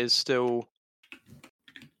ISB is still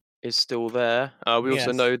there. We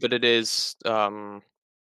also know that it is.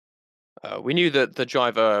 We knew that the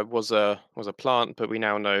driver was a plant, but we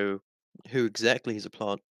now know who exactly he's a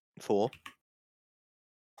plant for.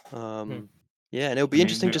 Yeah, and it'll be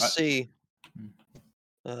interesting to see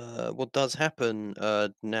what does happen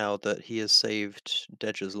now that he has saved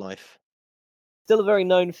Deja's life. Still a very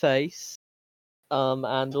known face,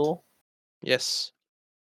 Andor. Yes.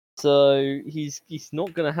 So he's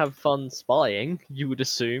not going to have fun spying, you would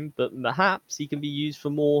assume, but perhaps he can be used for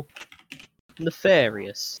more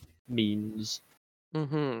nefarious means.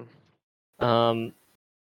 Mm-hmm.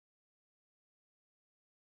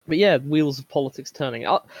 But yeah, wheels of politics turning.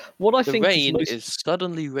 What I think rain is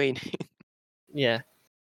suddenly raining. Yeah,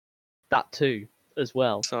 that too, as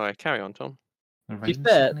well. Sorry, carry on, Tom. To be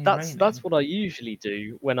fair, that's what I usually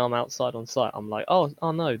do when I'm outside on site. I'm like, oh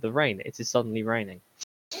no, the rain. It is suddenly raining.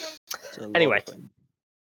 Anyway,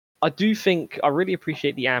 I do think I really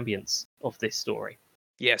appreciate the ambience of this story.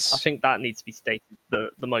 Yes. I think that needs to be stated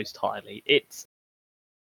the most highly. It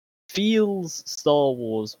feels Star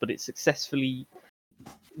Wars, but it successfully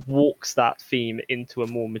walks that theme into a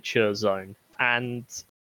more mature zone. And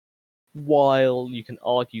while you can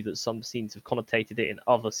argue that some scenes have connotated it in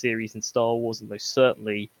other series in Star Wars, and most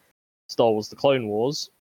certainly Star Wars The Clone Wars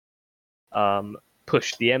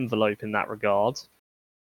pushed the envelope in that regard,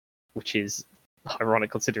 which is ironic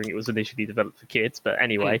considering it was initially developed for kids, but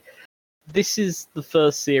anyway, this is the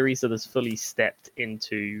first series that has fully stepped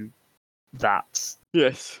into that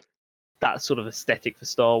sort of aesthetic for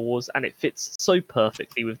Star Wars, and it fits so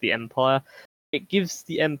perfectly with the Empire. It gives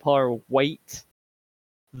the Empire a weight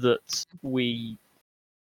that we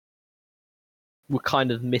were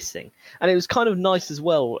kind of missing. And it was kind of nice as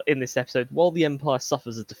well in this episode, while the Empire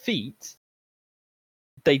suffers a defeat,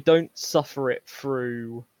 they don't suffer it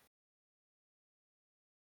through...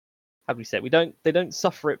 How do we say it? They don't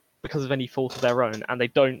suffer it because of any fault of their own, and they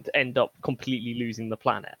don't end up completely losing the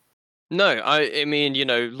planet. No, I mean,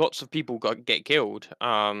 lots of people get killed.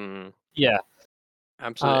 Yeah.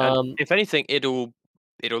 Absolutely. And if anything, it'll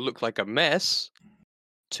look like a mess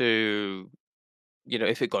to,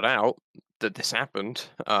 if it got out that this happened.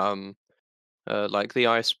 Like the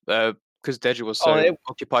ice, because Deja was so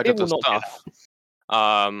occupied with the stuff.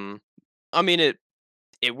 I mean,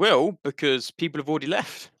 it will, because people have already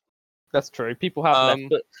left. That's true. People have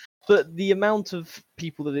left, but the amount of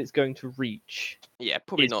people that it's going to reach is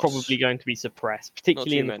probably going to be suppressed,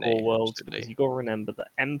 particularly in the core world, because you've got to remember that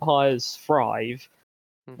empires thrive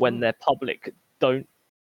when their public don't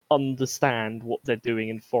understand what they're doing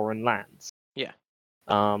in foreign lands. Yeah.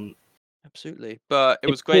 Absolutely. But it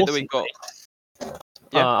was great that we got...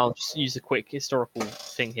 I'll just use a quick historical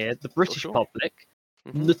thing here. The British public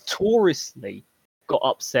notoriously got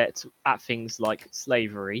upset at things like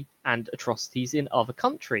slavery and atrocities in other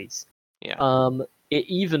countries. Yeah. It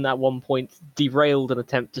even at one point derailed an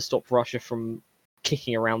attempt to stop Russia from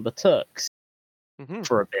kicking around the Turks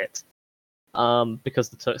for a bit. Because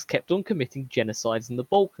the Turks kept on committing genocides in the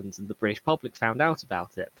Balkans, and the British public found out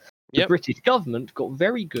about it. The British government got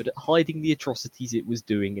very good at hiding the atrocities it was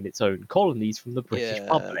doing in its own colonies from the British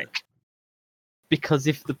public. Because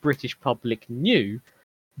if the British public knew,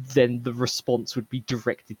 then the response would be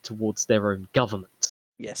directed towards their own government.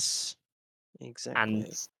 Yes, exactly.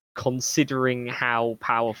 And considering how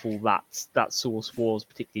powerful that source was,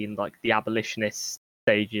 particularly in like the abolitionist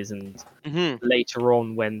stages and later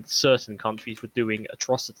on when certain countries were doing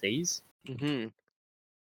atrocities,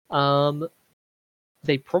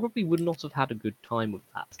 they probably would not have had a good time with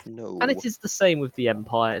that. No. And it is the same with the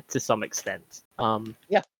Empire to some extent.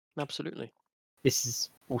 Yeah, absolutely. This is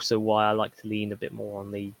also why I like to lean a bit more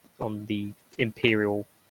on the imperial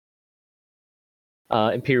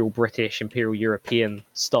British, imperial European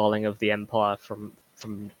styling of the Empire from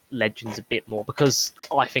Legends a bit more, because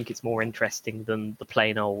I think it's more interesting than the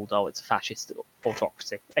plain old, it's a fascist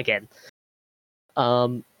autocracy. Again,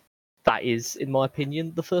 that is, in my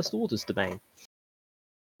opinion, the First Order's domain.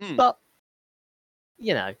 But,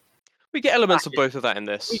 you know... We get elements of both of that in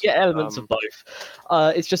this. We get elements of both.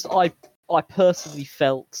 It's just, I personally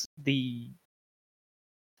felt the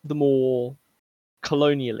more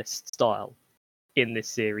colonialist style in this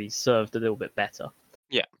series served a little bit better.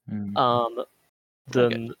 Yeah.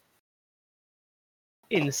 Than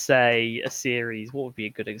in, say, a series. What would be a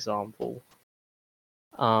good example?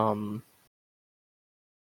 To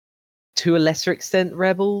a lesser extent,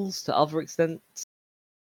 Rebels. To other extent,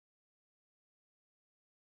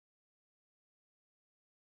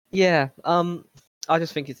 yeah. I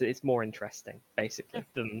just think it's more interesting, basically,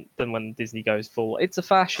 than when Disney goes full. It's a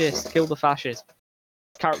fascist. Kill the fascist.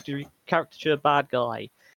 Caricature bad guy.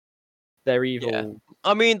 They're evil. Yeah.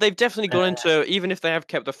 I mean, they've definitely gone into, even if they have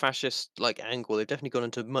kept the fascist angle, they've definitely gone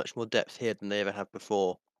into much more depth here than they ever have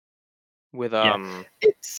before. With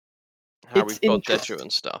it's how we've got Dedra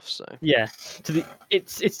and stuff. So yeah,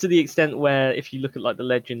 it's to the extent where if you look at like the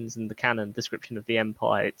Legends and the canon description of the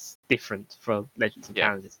Empire, it's different from Legends and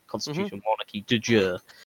canon. It's constitutional monarchy de jure.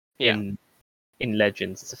 In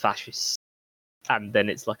Legends, it's a fascist, and then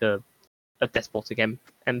it's like a despotic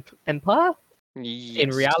empire. Yes. In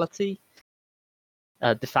reality,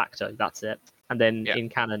 de facto, that's it. And then in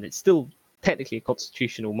canon, it's still technically a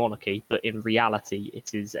constitutional monarchy, but in reality,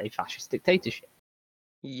 it is a fascist dictatorship.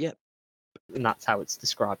 Yep. And that's how it's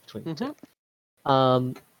described between the two.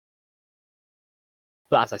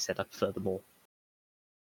 But as I said, I prefer the more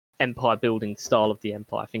empire building style of the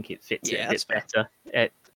Empire. I think it fits it a bit better.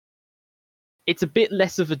 It's a bit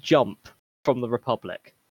less of a jump from the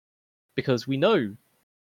Republic, because we know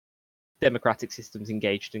democratic systems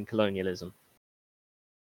engaged in colonialism.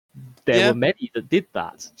 There were many that did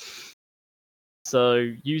that.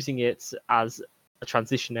 So using it as a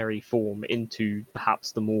transitionary form into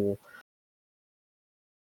perhaps the more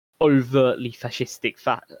overtly fascistic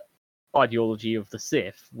ideology of the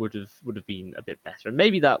Sith would have been a bit better. And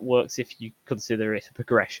maybe that works if you consider it a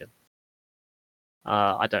progression.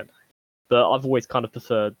 I don't know. But I've always kind of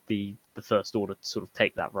preferred the First Order to sort of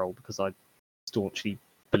take that role, because I staunchly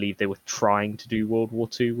believe they were trying to do World War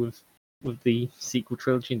II with the sequel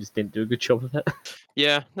trilogy and just didn't do a good job of it.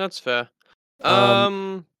 Yeah, that's fair.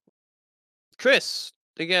 Chris,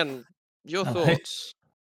 again, your thoughts?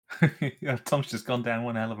 Tom's just gone down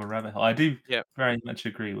one hell of a rabbit hole. I do very much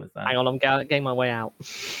agree with that. Hang on, I'm getting my way out.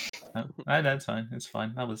 No, it's fine. It's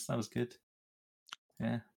fine. That was good.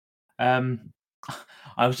 Yeah.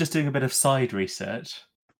 I was just doing a bit of side research,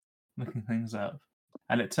 looking things up,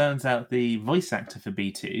 and it turns out the voice actor for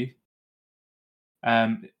B2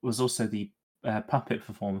 was also the puppet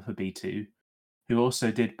performer for B2, who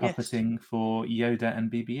also did puppeting for Yoda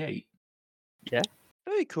and BB-8. Yeah,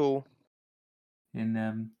 very cool. In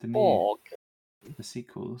the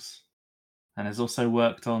sequels, and has also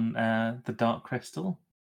worked on the Dark Crystal.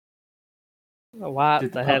 Oh, wow!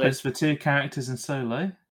 Did the puppets for 2 characters in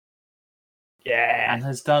Solo. Yeah, and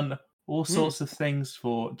has done all sorts of things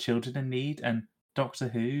for Children in Need and Doctor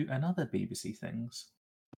Who and other BBC things.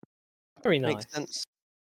 Very nice. Makes sense.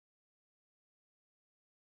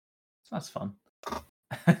 So that's fun.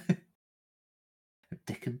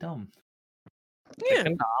 Dick and Dom. Yeah,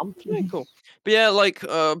 very cool. But yeah, like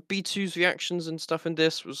B2's reactions and stuff in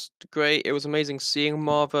this was great. It was amazing seeing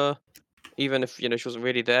Marva, even if she wasn't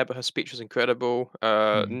really there, but her speech was incredible.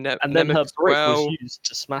 And then her brick was used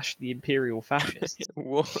to smash the Imperial fascists. It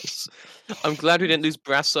was. I'm glad we didn't lose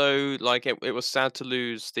Brasso. Like it was sad to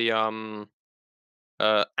lose the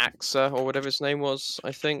AXA or whatever his name was,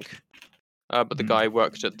 I think. But the guy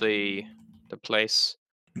worked at the place.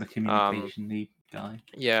 The communication lead guy.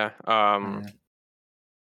 Yeah.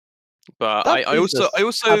 But I also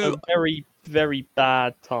had a very, very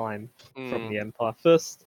bad time from the Empire.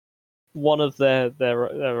 First, one of their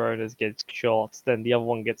owners gets shot, then the other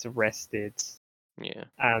one gets arrested. Yeah.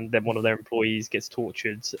 And then one of their employees gets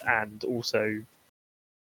tortured and also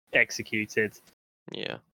executed.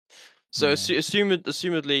 Yeah. So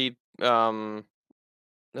assumedly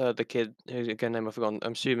the kid, whose again name I've forgotten.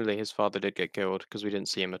 I'm assuming his father did get killed because we didn't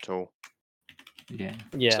see him at all. Yeah.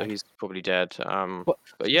 So he's probably dead. But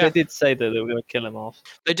yeah, they did say that they were going to kill him off.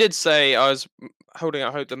 They did say I was holding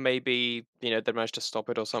out hope that maybe they managed to stop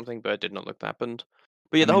it or something, but it did not look to happen.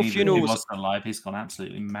 But yeah, the whole funeral he wasn't alive. He's gone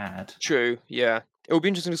absolutely mad. True. Yeah, it will be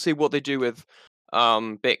interesting to see what they do with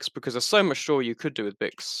Bix, because there's so much sure you could do with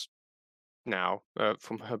Bix now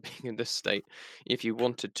from her being in this state. If you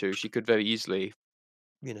wanted to, she could very easily,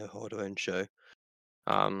 hold her own show.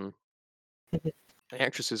 The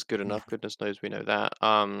actress is good enough. Goodness knows we know that.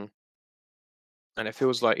 And it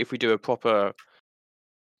feels like if we do a proper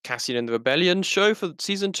Cassian and the Rebellion show for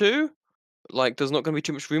season 2, like there's not going to be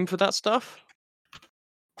too much room for that stuff.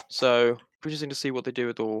 So interesting to see what they do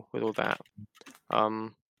with all that.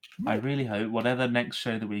 I really hope whatever next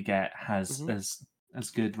show that we get has as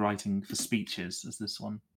good writing for speeches as this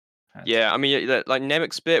one has. Yeah, I mean, like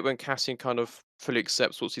Nemec's bit when Cassian kind of fully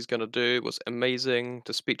accepts what he's going to do was amazing.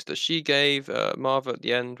 The speech that she gave, Marva at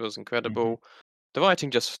the end, was incredible. The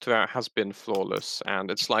writing just throughout has been flawless,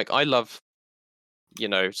 and it's like I love,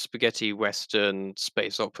 spaghetti western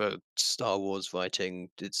space opera Star Wars writing.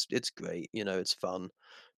 It's great, it's fun,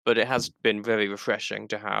 but it has been very refreshing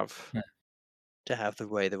to have. Yeah. To have the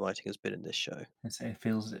way the writing has been in this show. It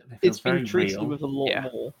feels it's very been treated real. with a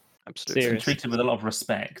lot more. Absolutely. It's been treated with a lot of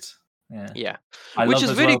respect. Yeah. Which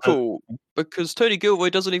is really cool because Tony Gilroy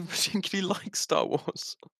doesn't even particularly like Star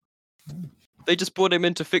Wars. They just brought him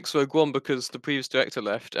in to fix Rogue One because the previous director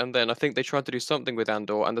left, and then I think they tried to do something with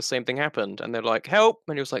Andor, and the same thing happened. And they're like, "Help!"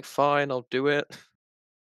 And he was like, "Fine, I'll do it."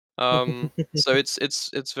 So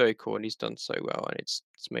it's very cool, and he's done so well, and it's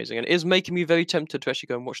amazing, and it is making me very tempted to actually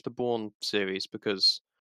go and watch the Bourne series because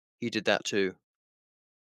he did that too.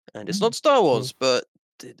 And it's not Star Wars, but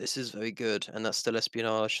this is very good, and that's still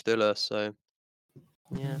espionage thriller. So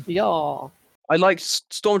yeah. I liked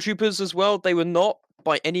Stormtroopers as well. They were not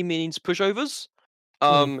by any means pushovers.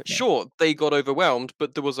 Sure, they got overwhelmed,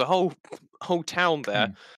 but there was a whole town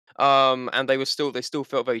there. And they still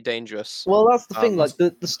felt very dangerous. Well, that's the thing. Like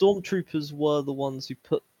the Stormtroopers were the ones who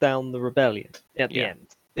put down the rebellion at the end.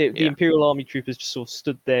 The Imperial Army troopers just sort of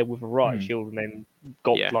stood there with a riot shield and then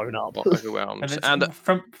got blown up. Got overwhelmed. And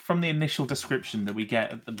from the initial description that we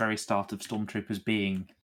get at the very start of Stormtroopers being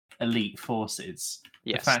elite forces,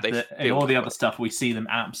 the fact that in all the other stuff we see them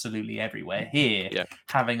absolutely everywhere. Here,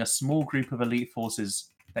 having a small group of elite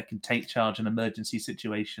forces that can take charge in emergency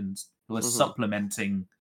situations who are supplementing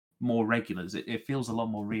more regulars, it feels a lot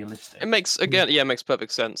more realistic. It makes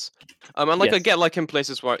perfect sense. And I get like in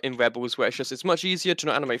places where in Rebels where it's much easier to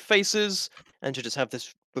not animate faces and to just have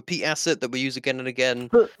this repeat asset that we use again and again.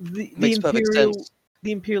 But makes perfect sense.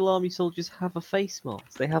 The Imperial Army soldiers have a face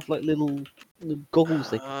mask. They have like little goggles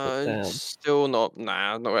they can put down. Still not.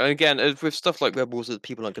 Nah, not. And again, with stuff like Rebels,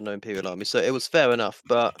 people aren't going to know Imperial Army, so it was fair enough.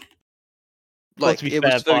 But like it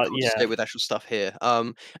was very cool to stay with actual stuff here.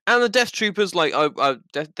 And the Death Troopers, like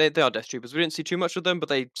they are Death Troopers. We didn't see too much of them, but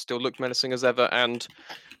they still looked menacing as ever. And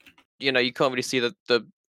you can't really see the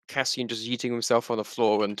Cassian just yeeting himself on the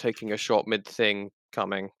floor and taking a shot mid-thing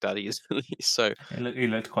coming that easily. So he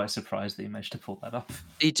looked quite surprised that he managed to pull that off.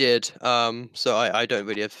 He did. So I don't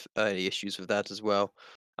really have any issues with that as well.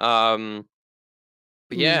 But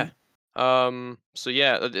yeah. So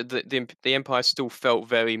yeah, the Empire still felt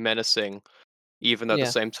very menacing, even at the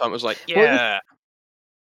same time. It was like, yeah.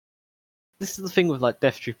 This is the thing with like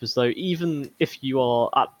Death Troopers, though. Even if you are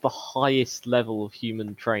at the highest level of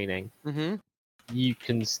human training, you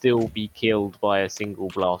can still be killed by a single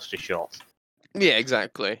blaster shot. Yeah,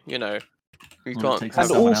 exactly. You can't.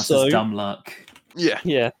 And also, dumb luck.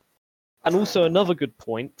 Yeah. And also another good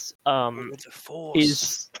point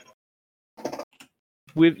is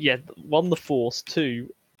with one, the Force, two,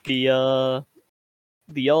 the armor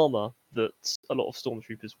that a lot of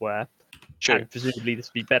Stormtroopers wear. True. And presumably this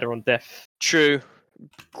would be better on Death. True.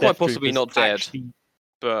 Quite possibly not dead.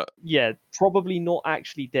 But yeah, probably not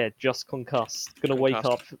actually dead, just concussed. Gonna wake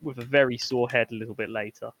up with a very sore head a little bit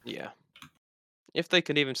later. Yeah. If they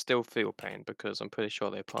can even still feel pain, because I'm pretty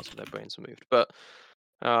sure their parts of their brains are moved. But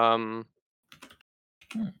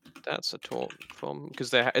that's a talk from because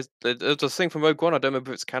there's a thing from Rogue One. I don't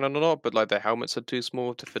remember if it's canon or not, but like their helmets are too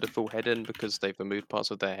small to fit a full head in because they've removed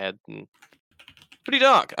parts of their head. And pretty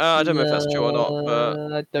dark. I don't know if that's true or not,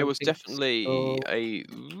 but it was definitely a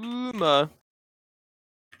rumor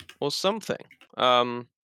or something. Or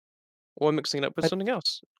I'm mixing it up with something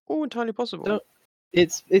else. All entirely possible.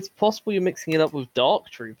 It's possible you're mixing it up with Dark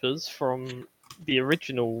Troopers from the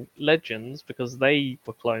original Legends because they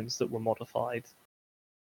were clones that were modified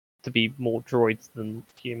to be more droids than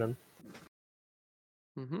human.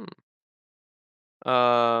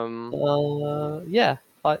 Yeah.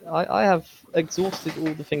 I have exhausted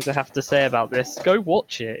all the things I have to say about this. Go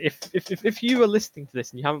watch it. If you are listening to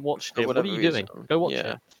this and you haven't watched it, what are you doing? Go watch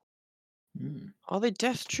it. Are they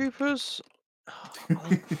Death Troopers?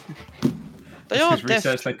 They are Death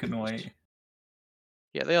Troopers. They couldn't wait.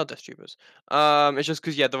 Yeah, they are Death Troopers. It's just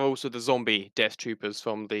because they're also the zombie Death Troopers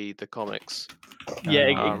from the comics.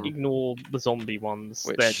 Yeah, ignore the zombie ones.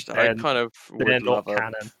 Which I kind of would love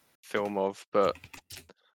a film of, but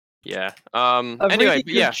yeah. Anyway, really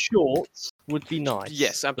good shorts would be nice.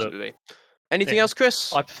 Yes, absolutely. Anything else,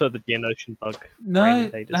 Chris? I prefer the Geonosian bug. No,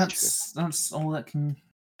 that's all that can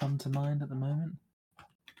come to mind at the moment.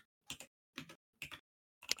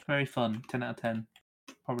 Very fun. 10 out of 10.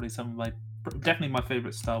 Probably definitely my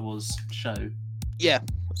favorite Star Wars show. Yeah,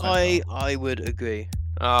 I would agree.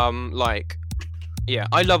 Yeah,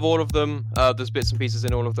 I love all of them. There's bits and pieces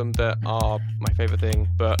in all of them that are my favorite thing,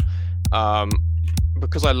 but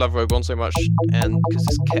because I love Rogue One so much, and because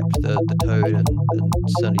it's kept the tone and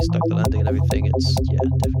certainly stuck the landing and everything, it's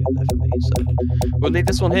definitely up there for me. So we'll leave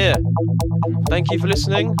this one here. Thank you for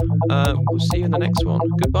listening. We'll see you in the next one.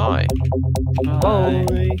 Goodbye.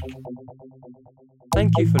 Bye.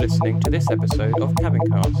 Thank you for listening to this episode of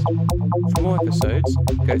Cabincast. For more episodes,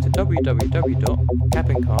 go to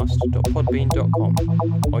www.cabincast.podbean.com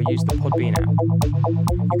or use the Podbean app.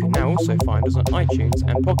 You can now also find us on iTunes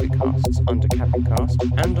and Pocket Casts under Cabincast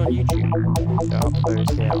and on YouTube. There are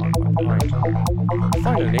uploads here on my behind.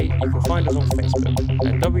 Finally, you can find us on Facebook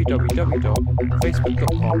at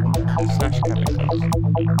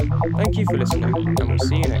www.facebook.com/Cabincast. Thank you for listening, and we'll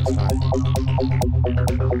see you next time.